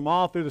symbolism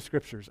all through the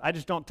scriptures. I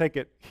just don't take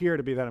it here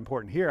to be that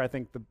important. Here, I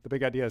think the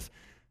big idea is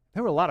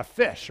there were a lot of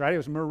fish, right? It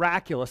was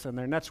miraculous, and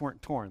their nets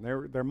weren't torn.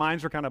 Their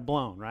minds were kind of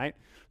blown, right?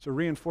 So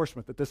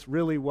reinforcement that this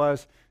really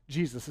was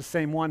Jesus, the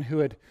same one who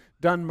had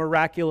done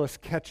miraculous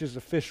catches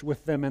of fish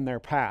with them in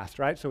their past,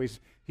 right? So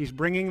he's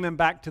bringing them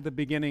back to the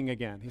beginning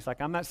again. He's like,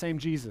 I'm that same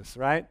Jesus,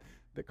 right,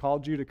 that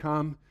called you to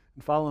come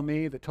and follow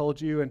me, that told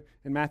you in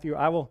Matthew,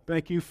 I will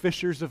make you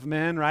fishers of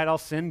men, right? I'll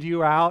send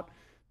you out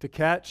to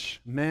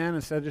catch men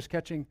instead of just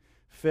catching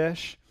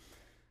fish.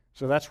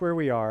 So that's where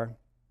we are.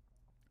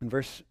 In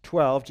verse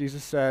 12,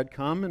 Jesus said,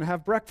 come and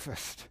have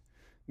breakfast.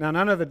 Now,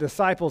 none of the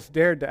disciples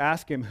dared to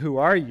ask him, who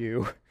are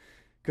you?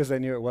 Because they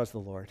knew it was the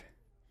Lord.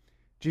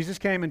 Jesus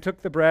came and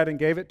took the bread and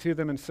gave it to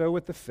them, and so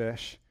with the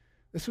fish.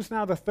 This was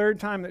now the third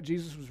time that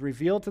Jesus was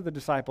revealed to the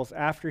disciples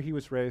after he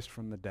was raised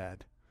from the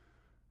dead.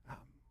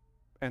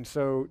 And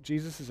so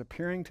Jesus is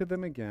appearing to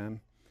them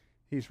again.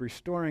 He's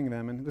restoring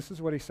them, and this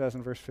is what he says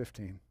in verse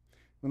 15.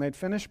 When they'd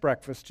finished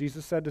breakfast,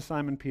 Jesus said to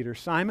Simon Peter,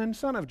 Simon,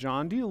 son of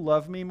John, do you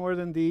love me more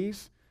than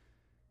these?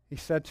 He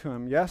said to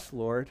him, yes,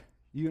 Lord,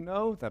 you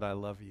know that I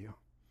love you.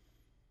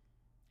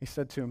 He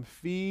said to him,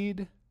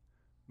 feed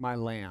my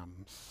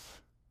lambs.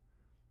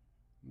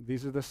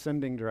 These are the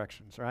sending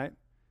directions, right?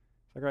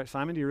 It's like, all right,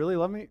 Simon, do you really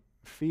love me?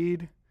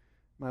 Feed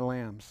my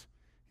lambs.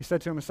 He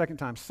said to him a second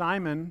time,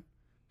 Simon,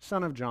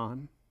 son of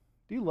John,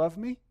 do you love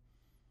me?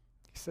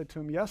 He said to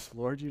him, yes,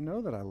 Lord, you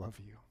know that I love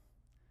you.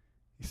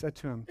 He said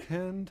to him,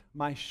 tend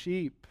my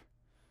sheep.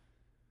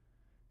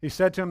 He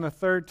said to him the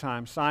third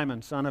time,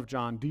 Simon, son of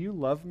John, do you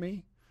love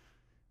me?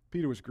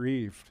 Peter was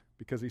grieved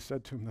because he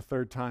said to him the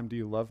third time, do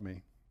you love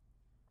me?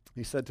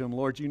 He said to him,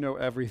 Lord, you know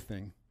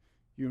everything.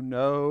 You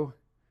know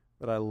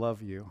that I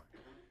love you.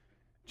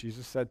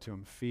 Jesus said to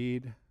him,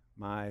 feed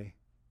my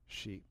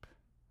sheep.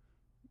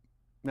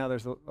 Now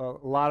there's a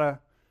lot of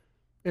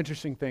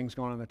interesting things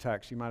going on in the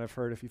text. You might have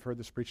heard, if you've heard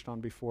this preached on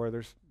before,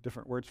 there's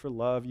different words for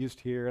love used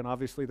here, and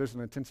obviously there's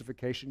an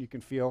intensification you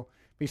can feel.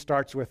 He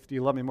starts with, do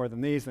you love me more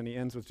than these? And he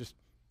ends with just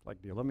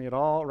like, do you love me at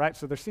all? Right?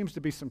 So there seems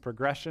to be some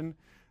progression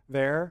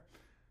there.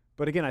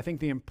 But again, I think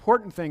the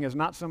important thing is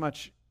not so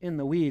much in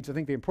the weeds. I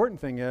think the important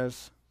thing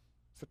is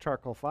it's a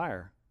charcoal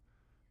fire,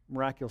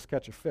 miraculous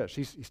catch of fish.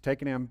 He's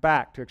taking him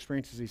back to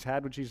experiences he's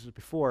had with Jesus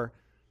before,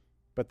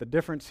 but the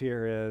difference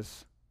here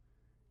is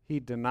he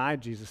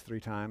denied Jesus 3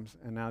 times,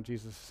 and now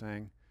Jesus is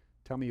saying,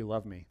 tell me you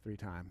love me 3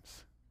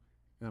 times,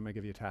 and I'm going to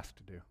give you a task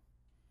to do.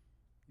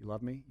 You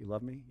love me? You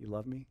love me? You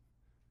love me?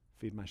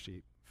 Feed my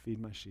sheep. Feed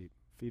my sheep.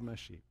 Feed my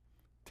sheep.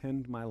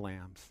 Tend my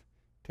lambs.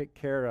 Take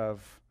care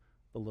of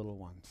the little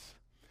ones.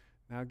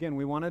 Now, again,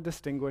 we want to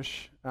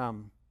distinguish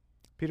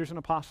Peter's an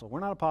apostle. We're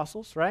not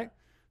apostles, right?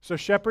 So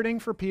shepherding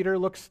for Peter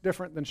looks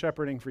different than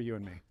shepherding for you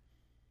and me.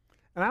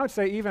 And I would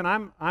say even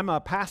I'm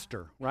a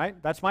pastor,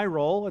 right? That's my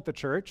role at the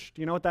church.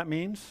 Do you know what that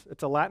means?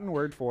 It's a Latin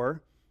word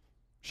for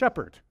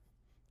shepherd.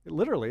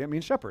 Literally, it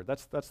means shepherd.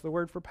 That's the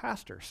word for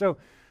pastor. So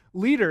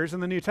leaders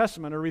in the New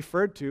Testament are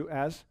referred to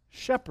as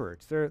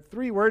shepherds. There are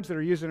 3 words that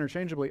are used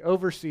interchangeably.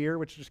 Overseer,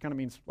 which just kind of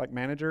means like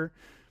manager.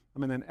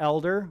 And then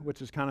elder,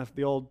 which is kind of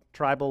the old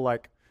tribal,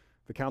 like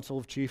the council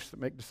of chiefs that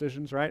make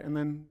decisions, right? And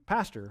then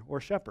pastor or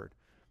shepherd.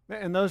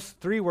 And those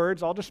 3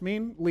 words all just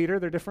mean leader.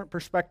 They're different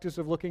perspectives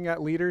of looking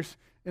at leaders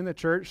in the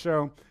church.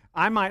 So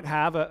I might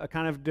have a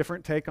kind of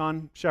different take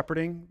on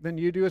shepherding than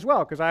you do as well,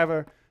 because I have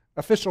an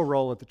official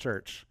role at the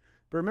church.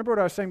 But remember what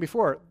I was saying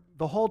before.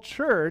 The whole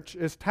church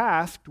is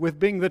tasked with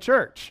being the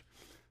church.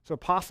 So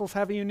apostles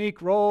have a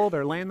unique role.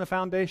 They're laying the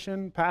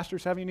foundation.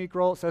 Pastors have a unique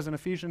role. It says in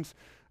Ephesians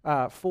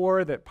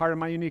 4 that part of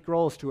my unique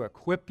role is to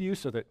equip you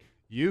so that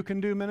you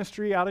can do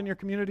ministry out in your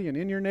community and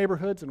in your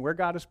neighborhoods and where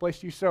God has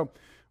placed you. So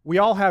we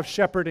all have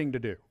shepherding to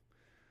do,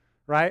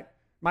 right?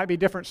 Might be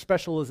different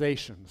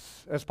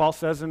specializations. As Paul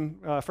says in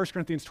 1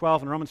 Corinthians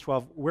 12 and Romans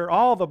 12, we're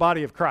all the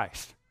body of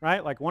Christ,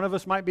 right? Like one of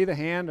us might be the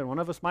hand and one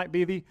of us might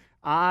be the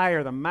eye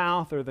or the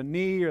mouth or the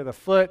knee or the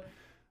foot,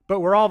 but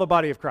we're all the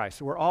body of Christ.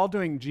 So we're all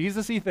doing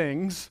Jesus-y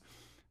things,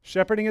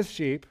 shepherding his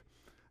sheep.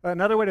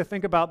 Another way to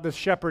think about this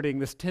shepherding,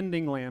 this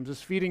tending lambs,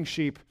 this feeding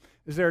sheep,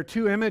 is there are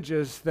 2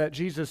 images that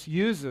Jesus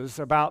uses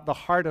about the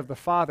heart of the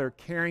Father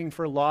caring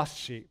for lost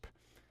sheep.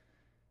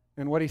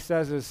 And what he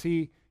says is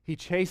he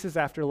chases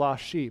after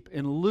lost sheep.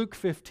 In Luke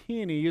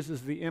 15, he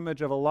uses the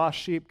image of a lost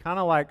sheep, kind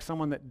of like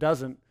someone that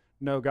doesn't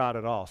know God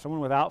at all.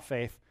 Someone without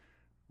faith.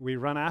 We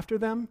run after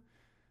them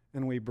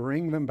and we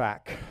bring them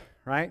back,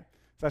 right?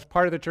 So that's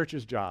part of the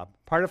church's job.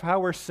 Part of how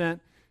we're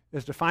sent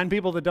is to find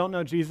people that don't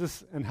know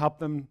Jesus and help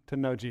them to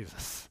know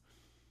Jesus.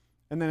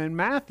 And then in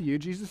Matthew,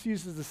 Jesus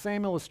uses the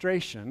same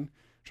illustration.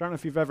 I don't know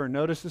if you've ever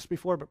noticed this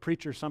before, but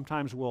preachers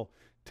sometimes will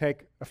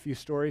take a few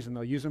stories and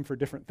they'll use them for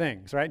different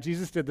things, right?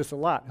 Jesus did this a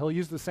lot. He'll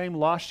use the same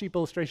lost sheep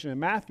illustration in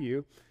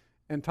Matthew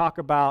and talk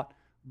about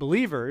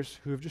believers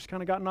who have just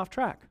kind of gotten off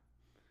track.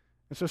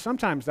 And so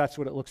sometimes that's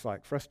what it looks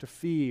like for us to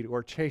feed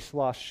or chase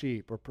lost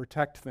sheep or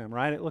protect them,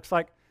 right? It looks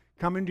like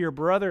coming to your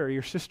brother or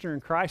your sister in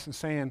Christ and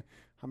saying,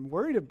 I'm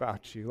worried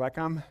about you. Like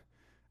I'm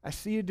I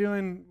see you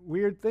doing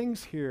weird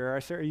things here. I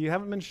say, you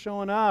haven't been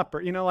showing up.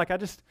 Or,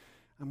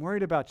 I'm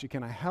worried about you.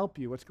 Can I help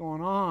you? What's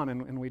going on?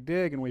 And we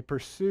dig and we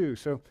pursue.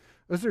 So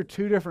those are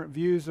two different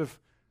views of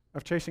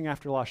chasing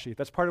after lost sheep.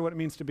 That's part of what it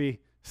means to be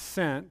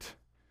sent,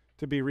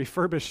 to be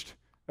refurbished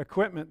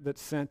equipment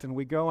that's sent, and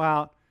we go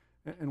out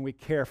and we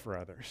care for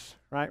others,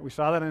 right? We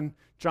saw that in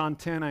John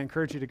 10. I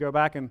encourage you to go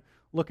back and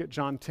look at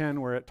John 10,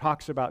 where it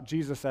talks about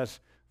Jesus as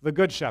the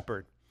good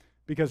shepherd,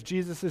 because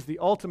Jesus is the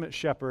ultimate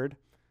shepherd.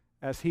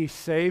 As he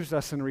saves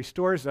us and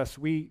restores us,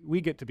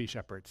 we get to be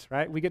shepherds,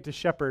 right? We get to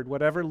shepherd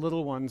whatever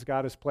little ones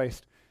God has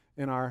placed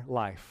in our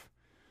life.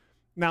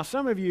 Now,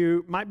 some of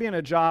you might be in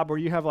a job where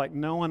you have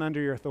no one under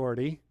your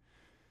authority.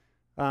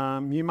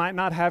 You might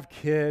not have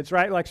kids,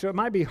 right? So it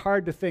might be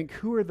hard to think,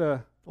 who are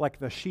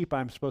the sheep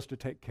I'm supposed to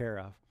take care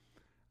of?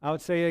 I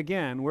would say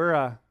again, we're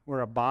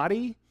a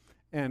body,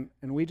 and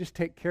we just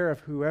take care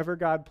of whoever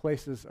God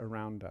places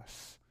around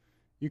us.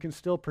 You can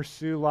still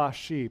pursue lost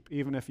sheep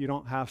even if you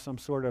don't have some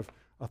sort of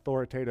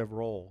authoritative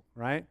role,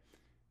 right?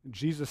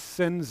 Jesus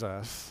sends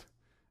us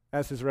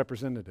as his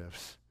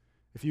representatives.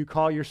 If you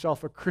call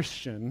yourself a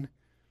Christian,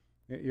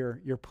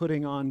 you're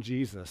putting on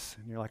Jesus,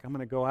 and you're like, I'm going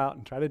to go out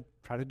and try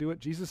to do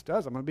what Jesus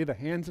does. I'm going to be the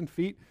hands and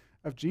feet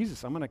of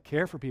Jesus. I'm going to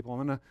care for people.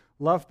 I'm going to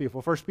love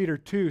people. 1 Peter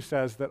 2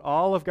 says that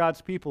all of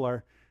God's people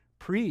are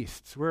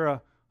priests. We're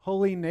a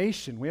holy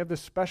nation. We have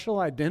this special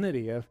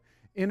identity of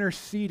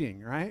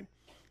interceding, right?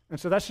 And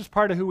so that's just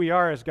part of who we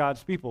are as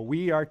God's people.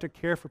 We are to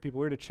care for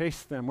people. We're to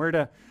chase them. We're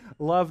to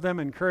love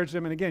them, encourage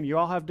them. And again, you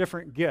all have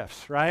different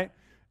gifts, right?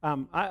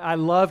 I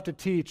love to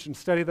teach and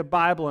study the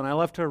Bible, and I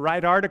love to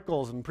write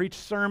articles and preach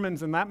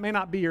sermons, and that may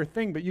not be your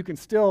thing, but you can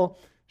still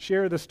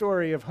share the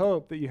story of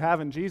hope that you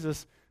have in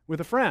Jesus with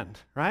a friend,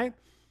 right?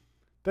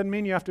 Doesn't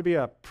mean you have to be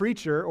a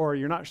preacher or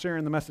you're not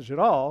sharing the message at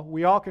all.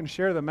 We all can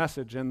share the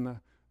message in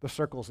the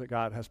circles that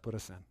God has put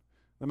us in,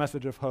 the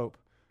message of hope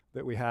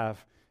that we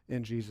have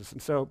in Jesus.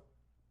 And so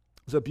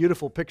it's a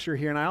beautiful picture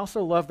here, and I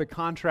also love the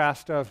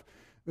contrast of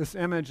this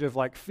image of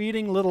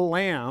feeding little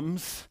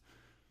lambs,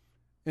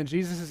 and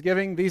Jesus is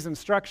giving these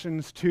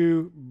instructions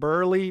to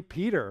burly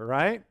Peter,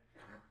 right?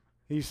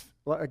 He's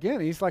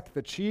like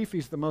the chief.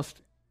 He's the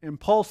most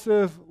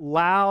impulsive,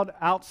 loud,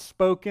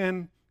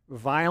 outspoken,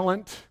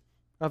 violent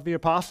of the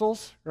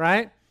apostles,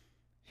 right?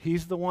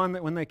 He's the one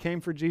that when they came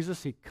for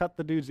Jesus, he cut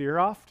the dude's ear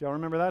off. Do y'all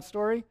remember that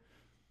story?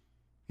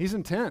 He's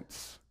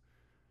intense.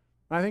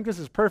 And I think this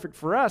is perfect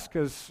for us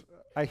because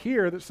I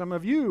hear that some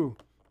of you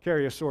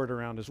carry a sword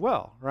around as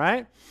well,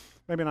 right?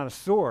 Maybe not a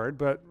sword,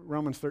 but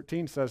Romans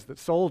 13 says that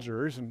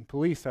soldiers and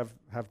police have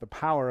the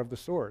power of the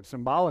sword.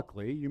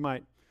 Symbolically, you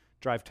might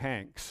drive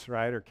tanks,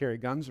 right, or carry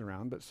guns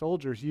around, but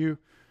soldiers, you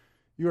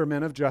are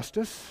men of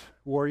justice,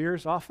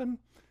 warriors often.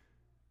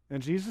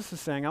 And Jesus is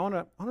saying, I want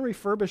to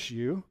refurbish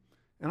you,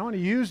 and I want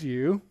to use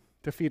you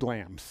to feed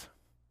lambs.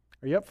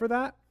 Are you up for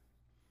that?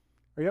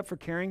 Are you up for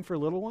caring for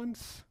little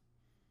ones?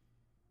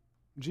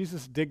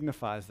 Jesus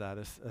dignifies that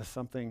as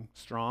something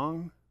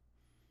strong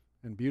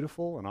and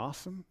beautiful and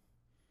awesome.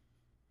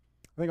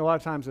 I think a lot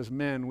of times as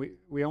men,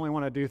 we only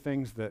want to do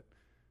things that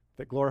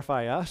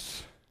glorify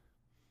us,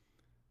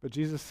 but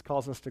Jesus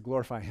calls us to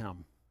glorify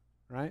him,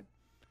 right?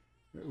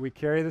 We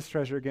carry this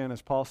treasure, again,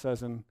 as Paul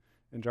says, in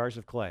jars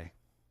of clay,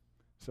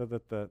 so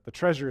that the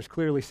treasure is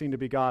clearly seen to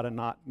be God and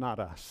not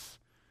us.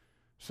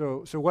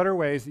 So what are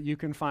ways that you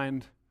can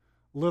find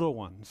little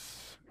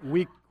ones,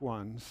 weak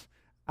ones,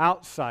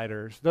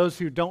 outsiders, those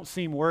who don't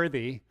seem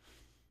worthy,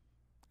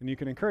 and you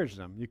can encourage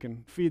them. You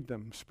can feed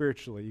them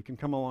spiritually. You can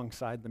come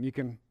alongside them. You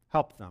can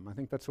help them. I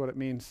think that's what it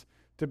means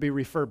to be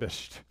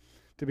refurbished,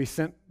 to be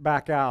sent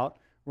back out.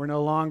 We're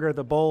no longer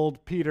the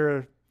bold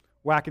Peter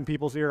whacking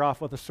people's ear off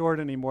with a sword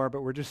anymore,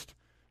 but we're just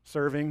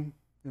serving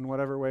in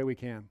whatever way we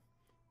can.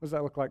 What does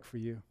that look like for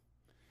you?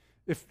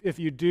 If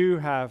you do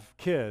have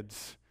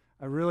kids,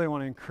 I really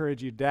want to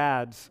encourage you,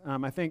 dads.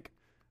 I think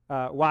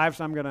wives,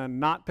 I'm going to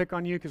not pick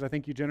on you because I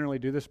think you generally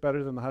do this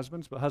better than the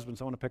husbands, but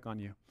husbands, I want to pick on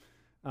you.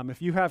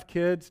 If you have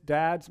kids,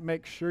 dads,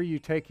 make sure you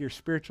take your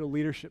spiritual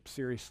leadership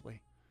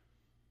seriously.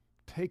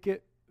 Take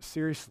it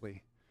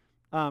seriously.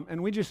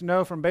 And we just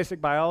know from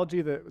basic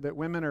biology that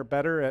women are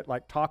better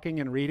at talking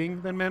and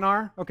reading than men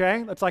are,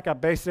 okay? That's like a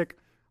basic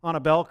on a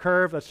bell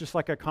curve. That's just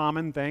like a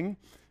common thing.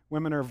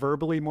 Women are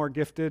verbally more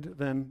gifted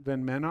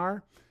than men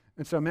are.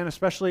 And so men,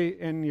 especially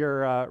in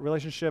your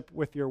relationship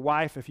with your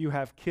wife, if you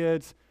have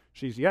kids,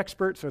 she's the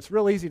expert, so it's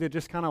real easy to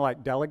just kind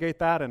of delegate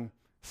that and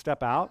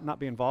step out, not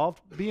be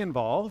involved. Be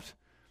involved.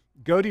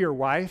 Go to your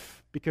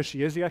wife because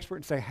she is the expert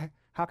and say, hey,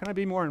 how can I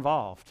be more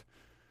involved?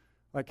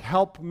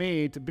 Help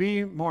me to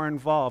be more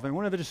involved. And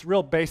one of the just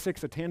real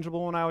basics, a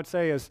tangible one I would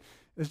say is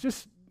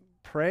just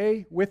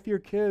pray with your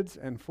kids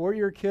and for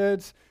your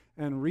kids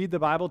and read the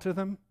Bible to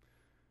them.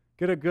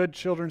 Get a good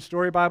children's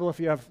story Bible if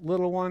you have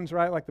little ones,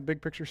 right? Like the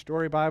Big Picture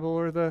Story Bible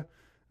or the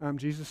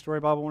Jesus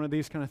Story Bible, one of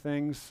these kind of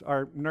things.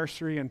 Our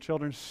nursery and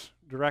children's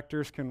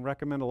directors can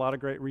recommend a lot of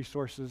great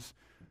resources.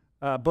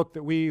 A book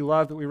that we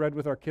love that we read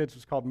with our kids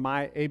was called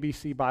My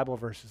ABC Bible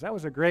Verses. That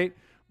was a great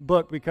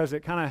book because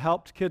it kind of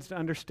helped kids to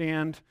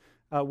understand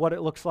what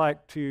it looks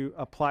like to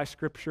apply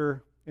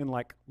Scripture in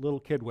like little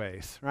kid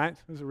ways, right?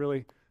 This is a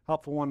really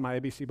helpful one, my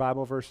ABC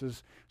Bible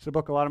Verses. It's a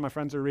book a lot of my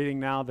friends are reading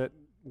now that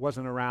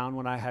wasn't around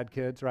when I had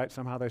kids, right?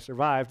 Somehow they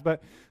survived.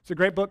 But it's a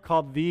great book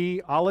called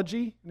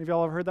Theology. Any of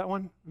y'all ever heard that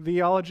one?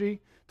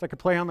 Theology. It's like a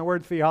play on the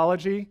word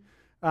theology,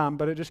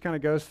 but it just kind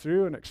of goes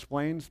through and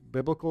explains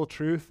biblical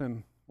truth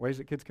and ways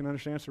that kids can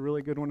understand. It's a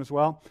really good one as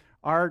well.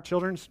 Our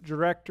children's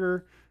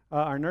director,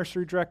 our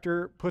nursery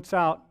director, puts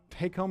out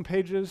take-home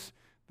pages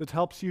that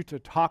helps you to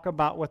talk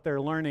about what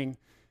they're learning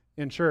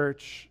in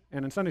church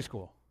and in Sunday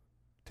school.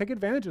 Take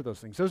advantage of those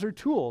things. Those are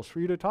tools for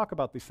you to talk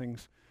about these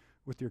things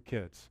with your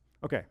kids.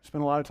 Okay,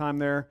 spend a lot of time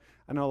there.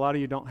 I know a lot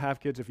of you don't have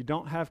kids. If you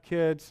don't have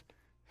kids,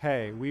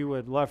 hey, we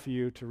would love for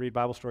you to read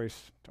Bible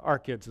stories to our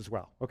kids as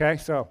well. Okay,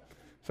 so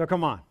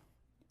come on.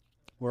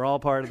 We're all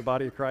part of the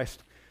body of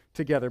Christ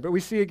together. But we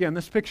see again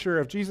this picture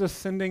of Jesus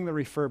sending the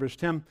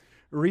refurbished, him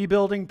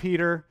rebuilding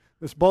Peter,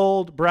 this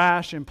bold,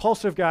 brash,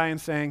 impulsive guy, and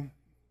saying,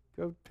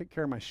 go take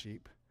care of my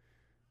sheep.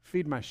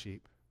 Feed my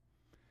sheep.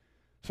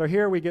 So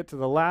here we get to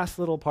the last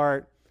little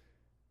part,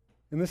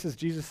 and this is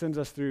Jesus sends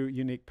us through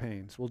unique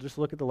pains. We'll just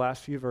look at the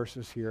last few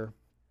verses here.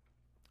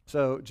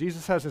 So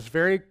Jesus has this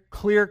very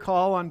clear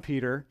call on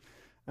Peter,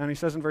 and he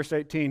says in verse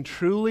 18,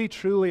 truly,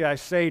 truly, I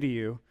say to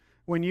you,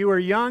 when you were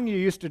young, you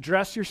used to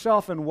dress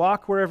yourself and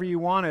walk wherever you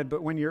wanted,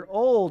 but when you're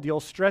old, you'll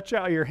stretch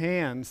out your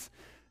hands,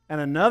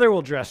 and another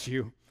will dress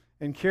you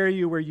and carry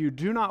you where you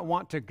do not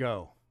want to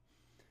go.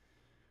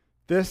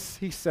 This,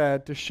 he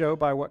said, to show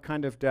by what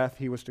kind of death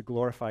he was to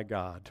glorify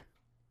God.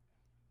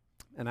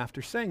 And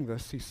after saying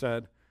this, he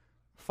said,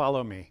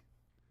 follow me.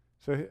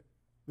 So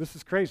this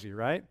is crazy,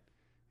 right?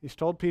 He's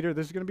told Peter,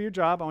 this is going to be your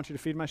job. I want you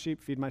to feed my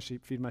sheep, feed my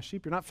sheep, feed my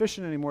sheep. You're not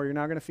fishing anymore. You're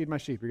now going to feed my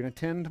sheep. You're going to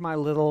tend my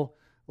little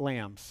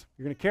lambs.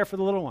 You're going to care for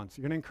the little ones.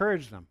 You're going to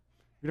encourage them.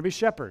 You're going to be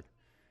shepherd.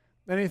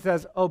 Then he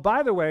says, oh,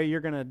 by the way,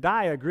 you're going to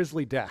die a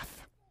grisly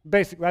death.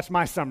 Basically, that's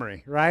my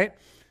summary, right?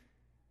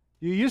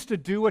 You used to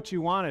do what you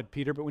wanted,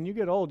 Peter, but when you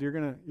get old, you're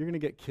going to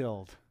get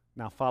killed.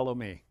 Now follow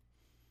me.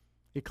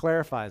 He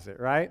clarifies it,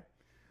 right?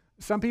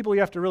 Some people you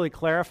have to really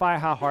clarify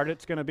how hard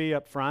it's going to be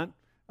up front.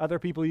 Other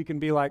people you can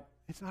be like,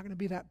 it's not going to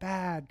be that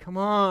bad. Come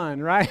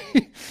on, right?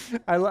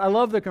 I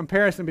love the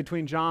comparison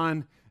between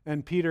John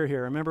and Peter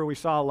here. Remember we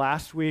saw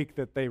last week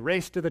that they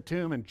raced to the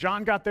tomb and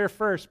John got there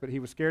first, but he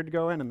was scared to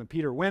go in, and then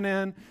Peter went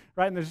in,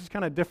 right? And there's this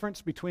kind of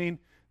difference between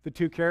the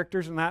two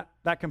characters, and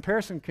that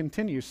comparison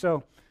continues.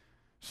 So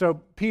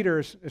Peter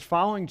is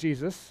following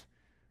Jesus,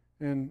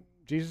 and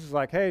Jesus is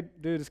like, hey,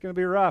 dude, it's going to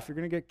be rough. You're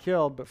going to get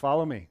killed, but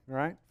follow me, all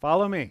right?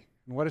 Follow me.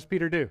 And what does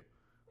Peter do?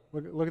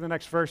 Look at the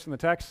next verse in the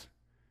text.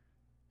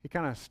 He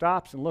kind of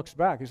stops and looks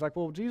back. He's like,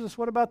 well, Jesus,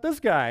 what about this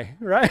guy,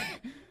 right?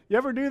 You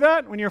ever do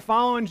that when you're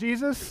following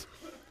Jesus?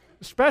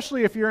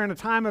 Especially if you're in a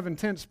time of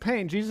intense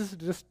pain. Jesus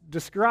just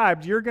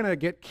described, you're going to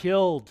get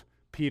killed,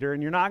 Peter,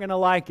 and you're not going to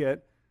like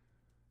it.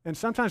 And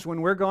sometimes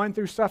when we're going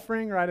through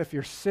suffering, right, if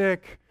you're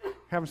sick,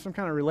 having some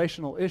kind of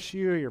relational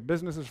issue, your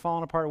business is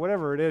falling apart,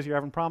 whatever it is, you're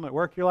having a problem at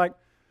work, you're like,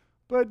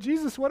 but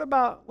Jesus, what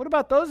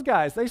about those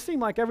guys? They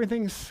seem like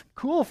everything's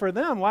cool for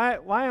them.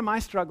 Why am I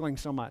struggling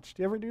so much?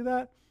 Do you ever do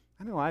that?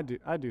 I know I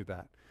do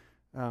that.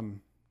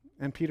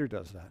 And Peter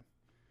does that.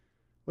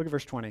 Look at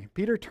verse 20.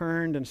 Peter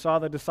turned and saw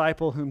the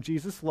disciple whom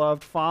Jesus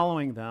loved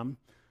following them,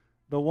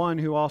 the one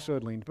who also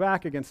had leaned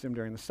back against him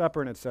during the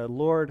supper and had said,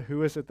 Lord,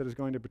 who is it that is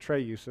going to betray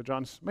you? So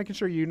John's making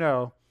sure you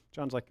know.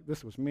 John's like,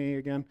 this was me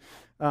again.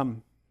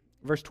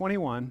 Verse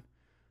 21,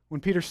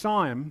 when Peter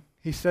saw him,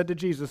 he said to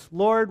Jesus,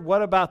 Lord,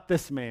 what about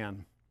this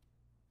man?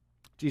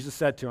 Jesus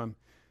said to him,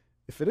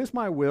 if it is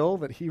my will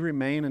that he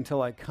remain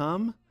until I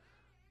come,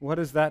 what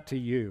is that to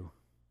you?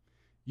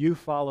 You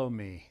follow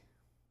me.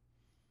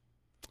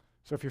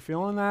 So if you're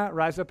feeling that,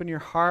 rise up in your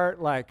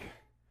heart like,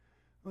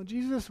 well,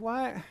 Jesus,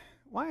 why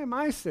am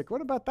I sick?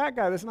 What about that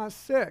guy that's not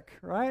sick,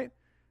 right?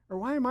 Or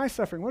why am I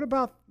suffering? What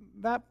about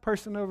that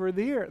person over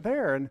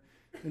there?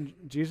 And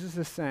Jesus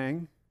is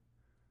saying,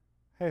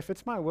 hey, if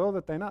it's my will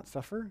that they not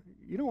suffer,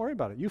 you don't worry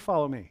about it. You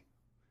follow me.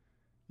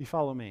 You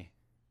follow me.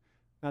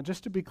 Now,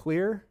 just to be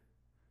clear,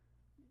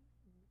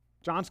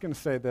 John's going to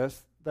say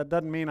this. That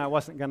doesn't mean I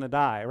wasn't going to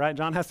die, right?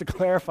 John has to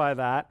clarify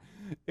that.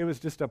 It was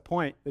just a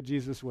point that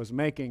Jesus was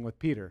making with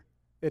Peter.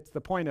 It's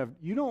the point of,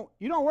 you don't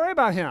worry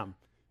about him.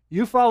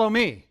 You follow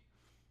me.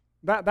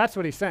 That's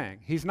what he's saying.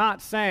 He's not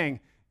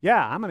saying,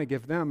 yeah, I'm going to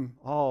give them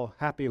all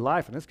happy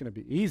life and it's going to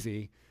be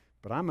easy,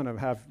 but I'm going to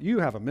have you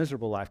have a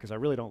miserable life because I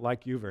really don't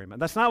like you very much.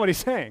 That's not what he's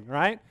saying,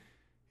 right?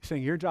 He's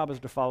saying your job is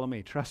to follow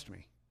me. Trust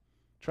me.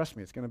 Trust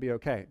me, it's going to be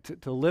okay.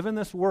 To live in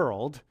this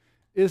world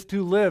is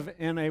to live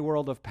in a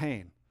world of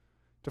pain.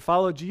 To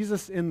follow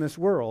Jesus in this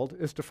world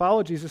is to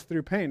follow Jesus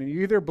through pain. And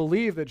you either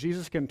believe that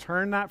Jesus can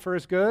turn that for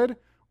his good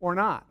or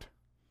not.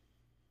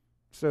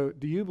 So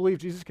do you believe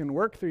Jesus can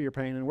work through your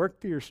pain and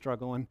work through your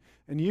struggle and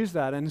use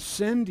that and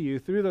send you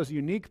through those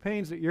unique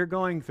pains that you're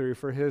going through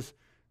for his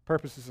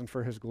purposes and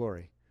for his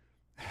glory?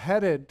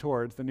 Headed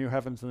towards the new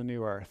heavens and the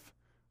new earth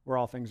where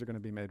all things are going to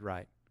be made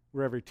right,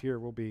 where every tear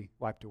will be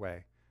wiped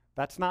away.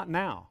 That's not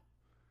now.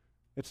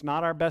 It's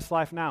not our best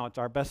life now. It's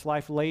our best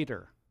life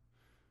later.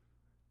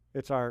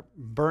 It's our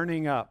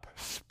burning up,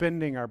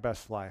 spending our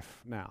best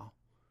life now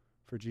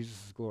for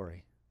Jesus'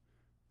 glory.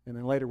 And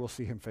then later we'll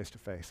see him face to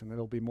face, and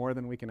it'll be more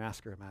than we can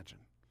ask or imagine.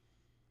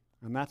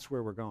 And that's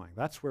where we're going.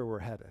 That's where we're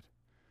headed.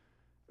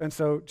 And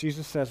so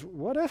Jesus says,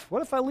 what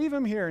if I leave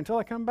him here until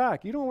I come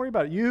back? You don't worry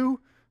about it. You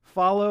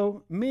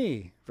follow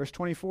me. Verse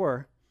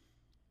 24.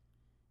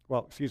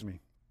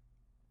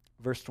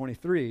 Verse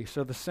 23.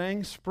 So the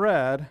saying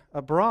spread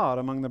abroad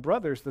among the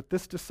brothers that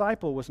this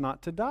disciple was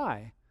not to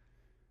die.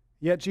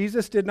 Yet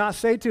Jesus did not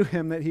say to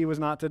him that he was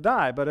not to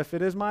die. But if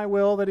it is my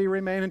will that he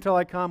remain until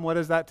I come, what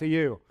is that to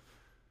you?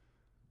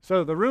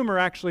 So the rumor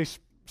actually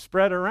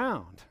spread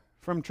around.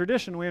 From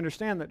tradition, we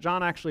understand that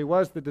John actually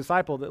was the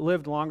disciple that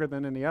lived longer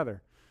than any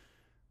other.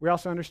 We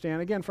also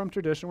understand, again, from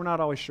tradition, we're not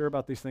always sure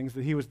about these things,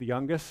 that he was the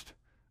youngest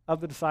of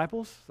the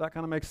disciples. So that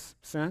kind of makes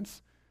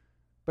sense.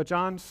 But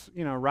John's,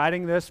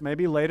 writing this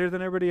maybe later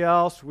than everybody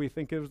else. We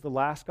think it was the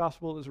last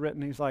gospel that was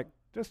written. He's like,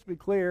 just to be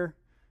clear,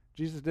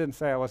 Jesus didn't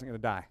say I wasn't going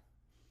to die,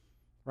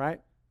 right?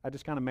 I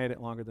just kind of made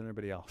it longer than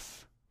everybody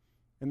else.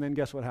 And then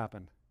guess what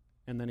happened?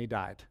 And then he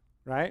died,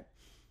 right?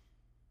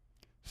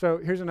 So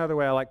here's another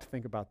way I like to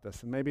think about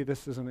this, and maybe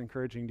this isn't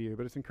encouraging to you,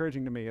 but it's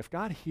encouraging to me. If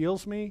God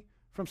heals me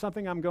from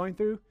something I'm going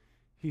through,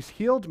 he's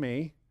healed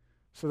me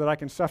so that I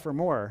can suffer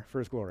more for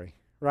his glory,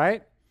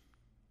 right?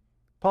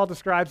 Paul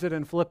describes it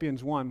in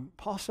Philippians 1.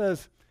 Paul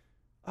says,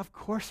 of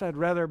course I'd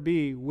rather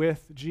be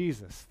with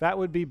Jesus. That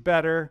would be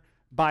better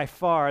by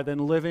far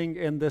than living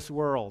in this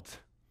world.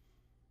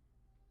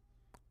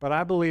 But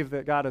I believe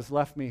that God has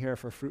left me here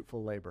for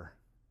fruitful labor.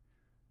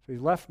 So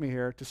he's left me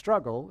here to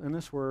struggle in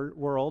this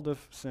world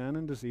of sin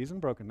and disease and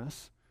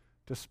brokenness,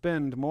 to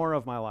spend more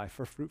of my life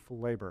for fruitful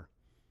labor.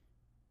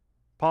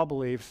 Paul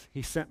believes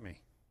he sent me.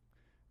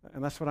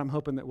 And that's what I'm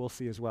hoping that we'll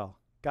see as well.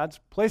 God's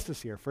placed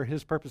us here for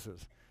his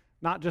purposes,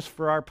 not just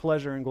for our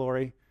pleasure and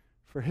glory,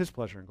 for his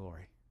pleasure and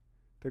glory,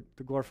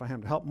 to glorify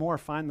him, to help more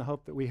find the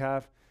hope that we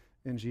have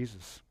in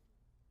Jesus.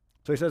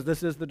 So he says,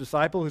 this is the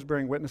disciple who's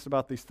bearing witness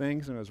about these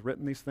things and has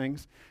written these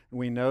things, and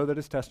we know that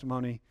his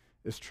testimony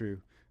is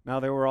true. Now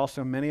there were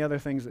also many other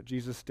things that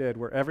Jesus did.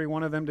 Were every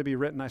one of them to be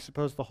written, I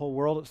suppose the whole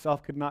world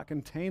itself could not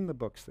contain the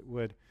books that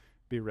would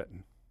be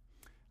written.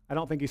 I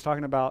don't think he's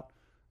talking about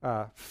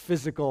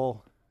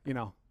physical,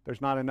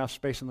 there's not enough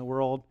space in the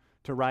world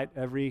to write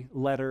every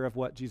letter of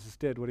what Jesus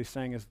did. What he's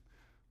saying is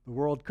the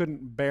world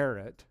couldn't bear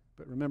it.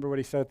 But remember what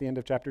he said at the end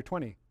of chapter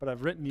 20. But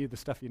I've written you the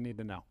stuff you need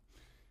to know.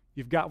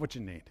 You've got what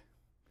you need.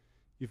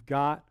 You've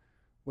got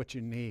what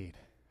you need.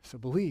 So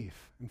believe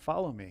and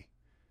follow me.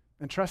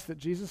 And trust that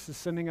Jesus is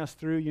sending us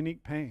through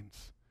unique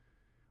pains.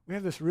 We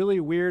have this really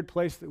weird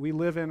place that we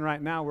live in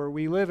right now where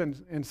we live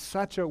in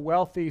such a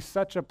wealthy,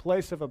 such a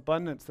place of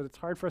abundance that it's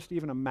hard for us to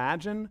even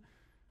imagine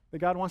that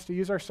God wants to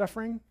use our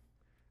suffering.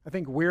 I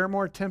think we're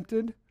more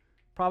tempted,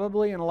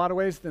 probably in a lot of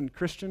ways, than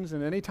Christians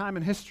in any time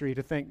in history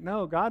to think,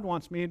 no, God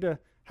wants me to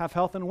have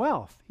health and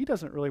wealth. He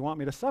doesn't really want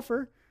me to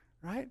suffer,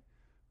 right?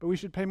 But we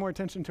should pay more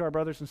attention to our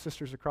brothers and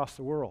sisters across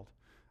the world.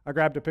 I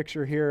grabbed a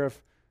picture here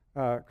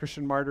of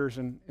Christian martyrs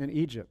in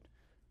Egypt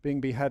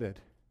being beheaded.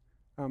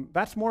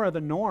 That's more of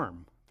the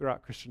norm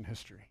throughout Christian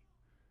history.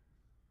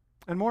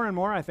 And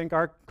more, I think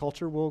our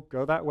culture will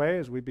go that way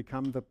as we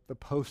become the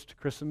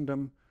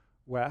post-Christendom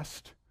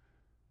West.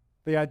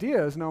 The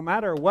idea is no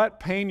matter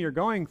what pain you're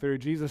going through,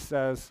 Jesus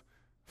says,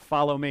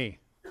 follow me.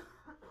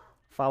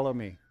 Follow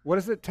me. What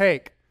does it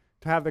take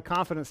to have the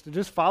confidence to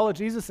just follow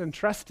Jesus and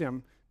trust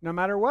him no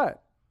matter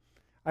what?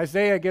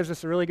 Isaiah gives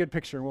us a really good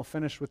picture, and we'll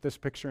finish with this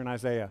picture in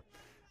Isaiah.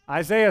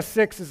 Isaiah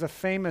 6 is a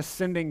famous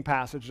sending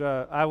passage.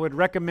 I would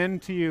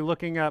recommend to you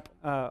looking up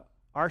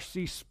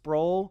R.C.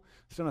 Sproul.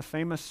 He's done a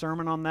famous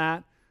sermon on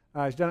that.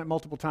 He's done it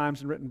multiple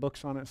times and written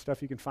books on it and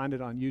stuff. You can find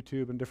it on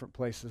YouTube and different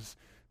places.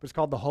 But it's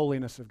called The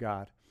Holiness of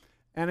God.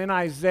 And in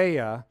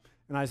Isaiah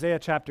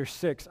chapter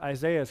 6,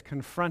 Isaiah is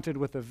confronted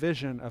with a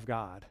vision of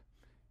God.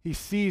 He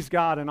sees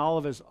God in all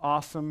of his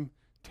awesome,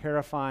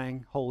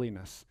 terrifying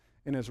holiness,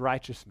 in his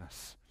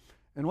righteousness.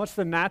 And what's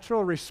the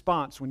natural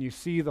response when you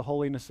see the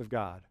holiness of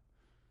God?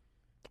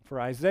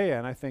 For Isaiah,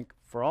 and I think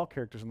for all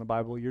characters in the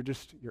Bible, you're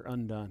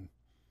undone.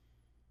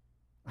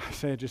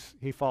 Isaiah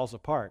he falls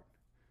apart.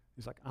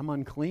 He's like, I'm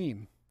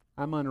unclean.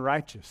 I'm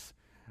unrighteous.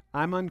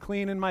 I'm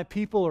unclean and my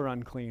people are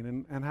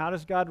unclean. And how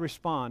does God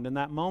respond? In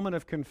that moment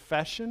of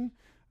confession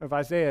of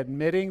Isaiah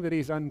admitting that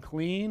he's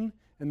unclean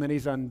and that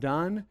he's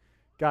undone,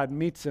 God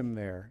meets him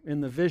there.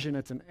 In the vision,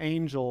 it's an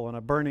angel and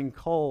a burning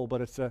coal,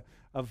 but it's a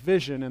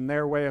vision in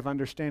their way of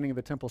understanding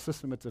the temple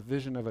system. It's a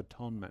vision of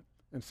atonement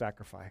and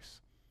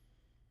sacrifice.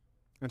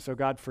 And so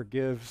God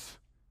forgives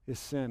his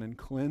sin and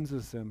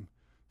cleanses him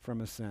from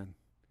his sin.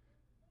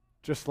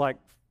 Just like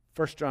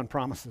 1 John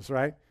promises,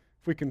 right?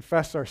 If we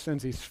confess our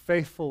sins, he's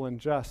faithful and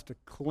just to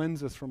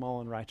cleanse us from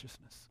all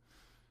unrighteousness.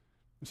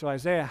 And so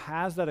Isaiah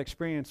has that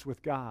experience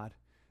with God.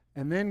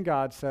 And then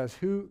God says,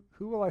 who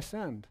will I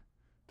send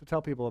to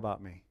tell people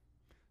about me?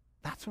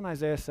 That's when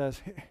Isaiah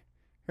says,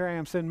 here I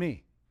am, send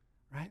me,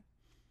 right?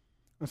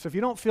 And so if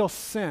you don't feel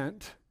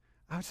sent,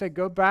 I would say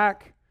go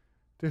back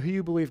to who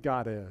you believe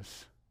God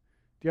is?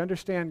 Do you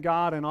understand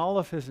God in all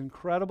of his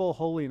incredible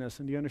holiness?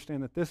 And do you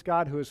understand that this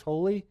God who is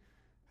holy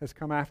has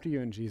come after you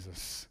in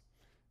Jesus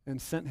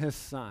and sent his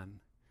Son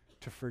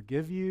to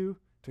forgive you,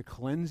 to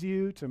cleanse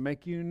you, to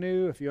make you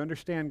new? If you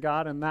understand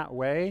God in that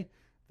way,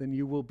 then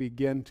you will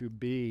begin to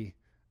be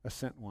a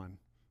sent one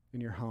in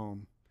your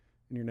home,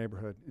 in your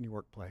neighborhood, in your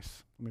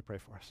workplace. Let me pray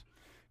for us.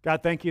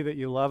 God, thank you that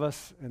you love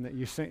us and that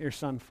you sent your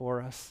Son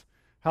for us.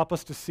 Help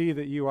us to see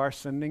that you are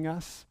sending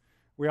us.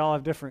 We all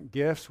have different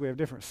gifts. We have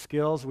different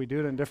skills. We do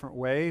it in different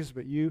ways,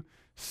 but you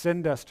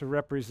send us to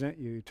represent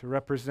you, to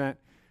represent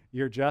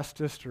your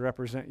justice, to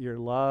represent your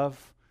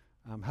love.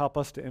 Help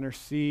us to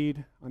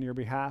intercede on your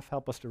behalf.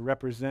 Help us to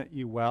represent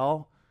you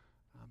well,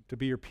 to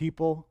be your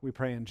people. We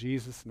pray in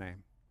Jesus'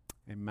 name.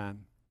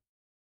 Amen.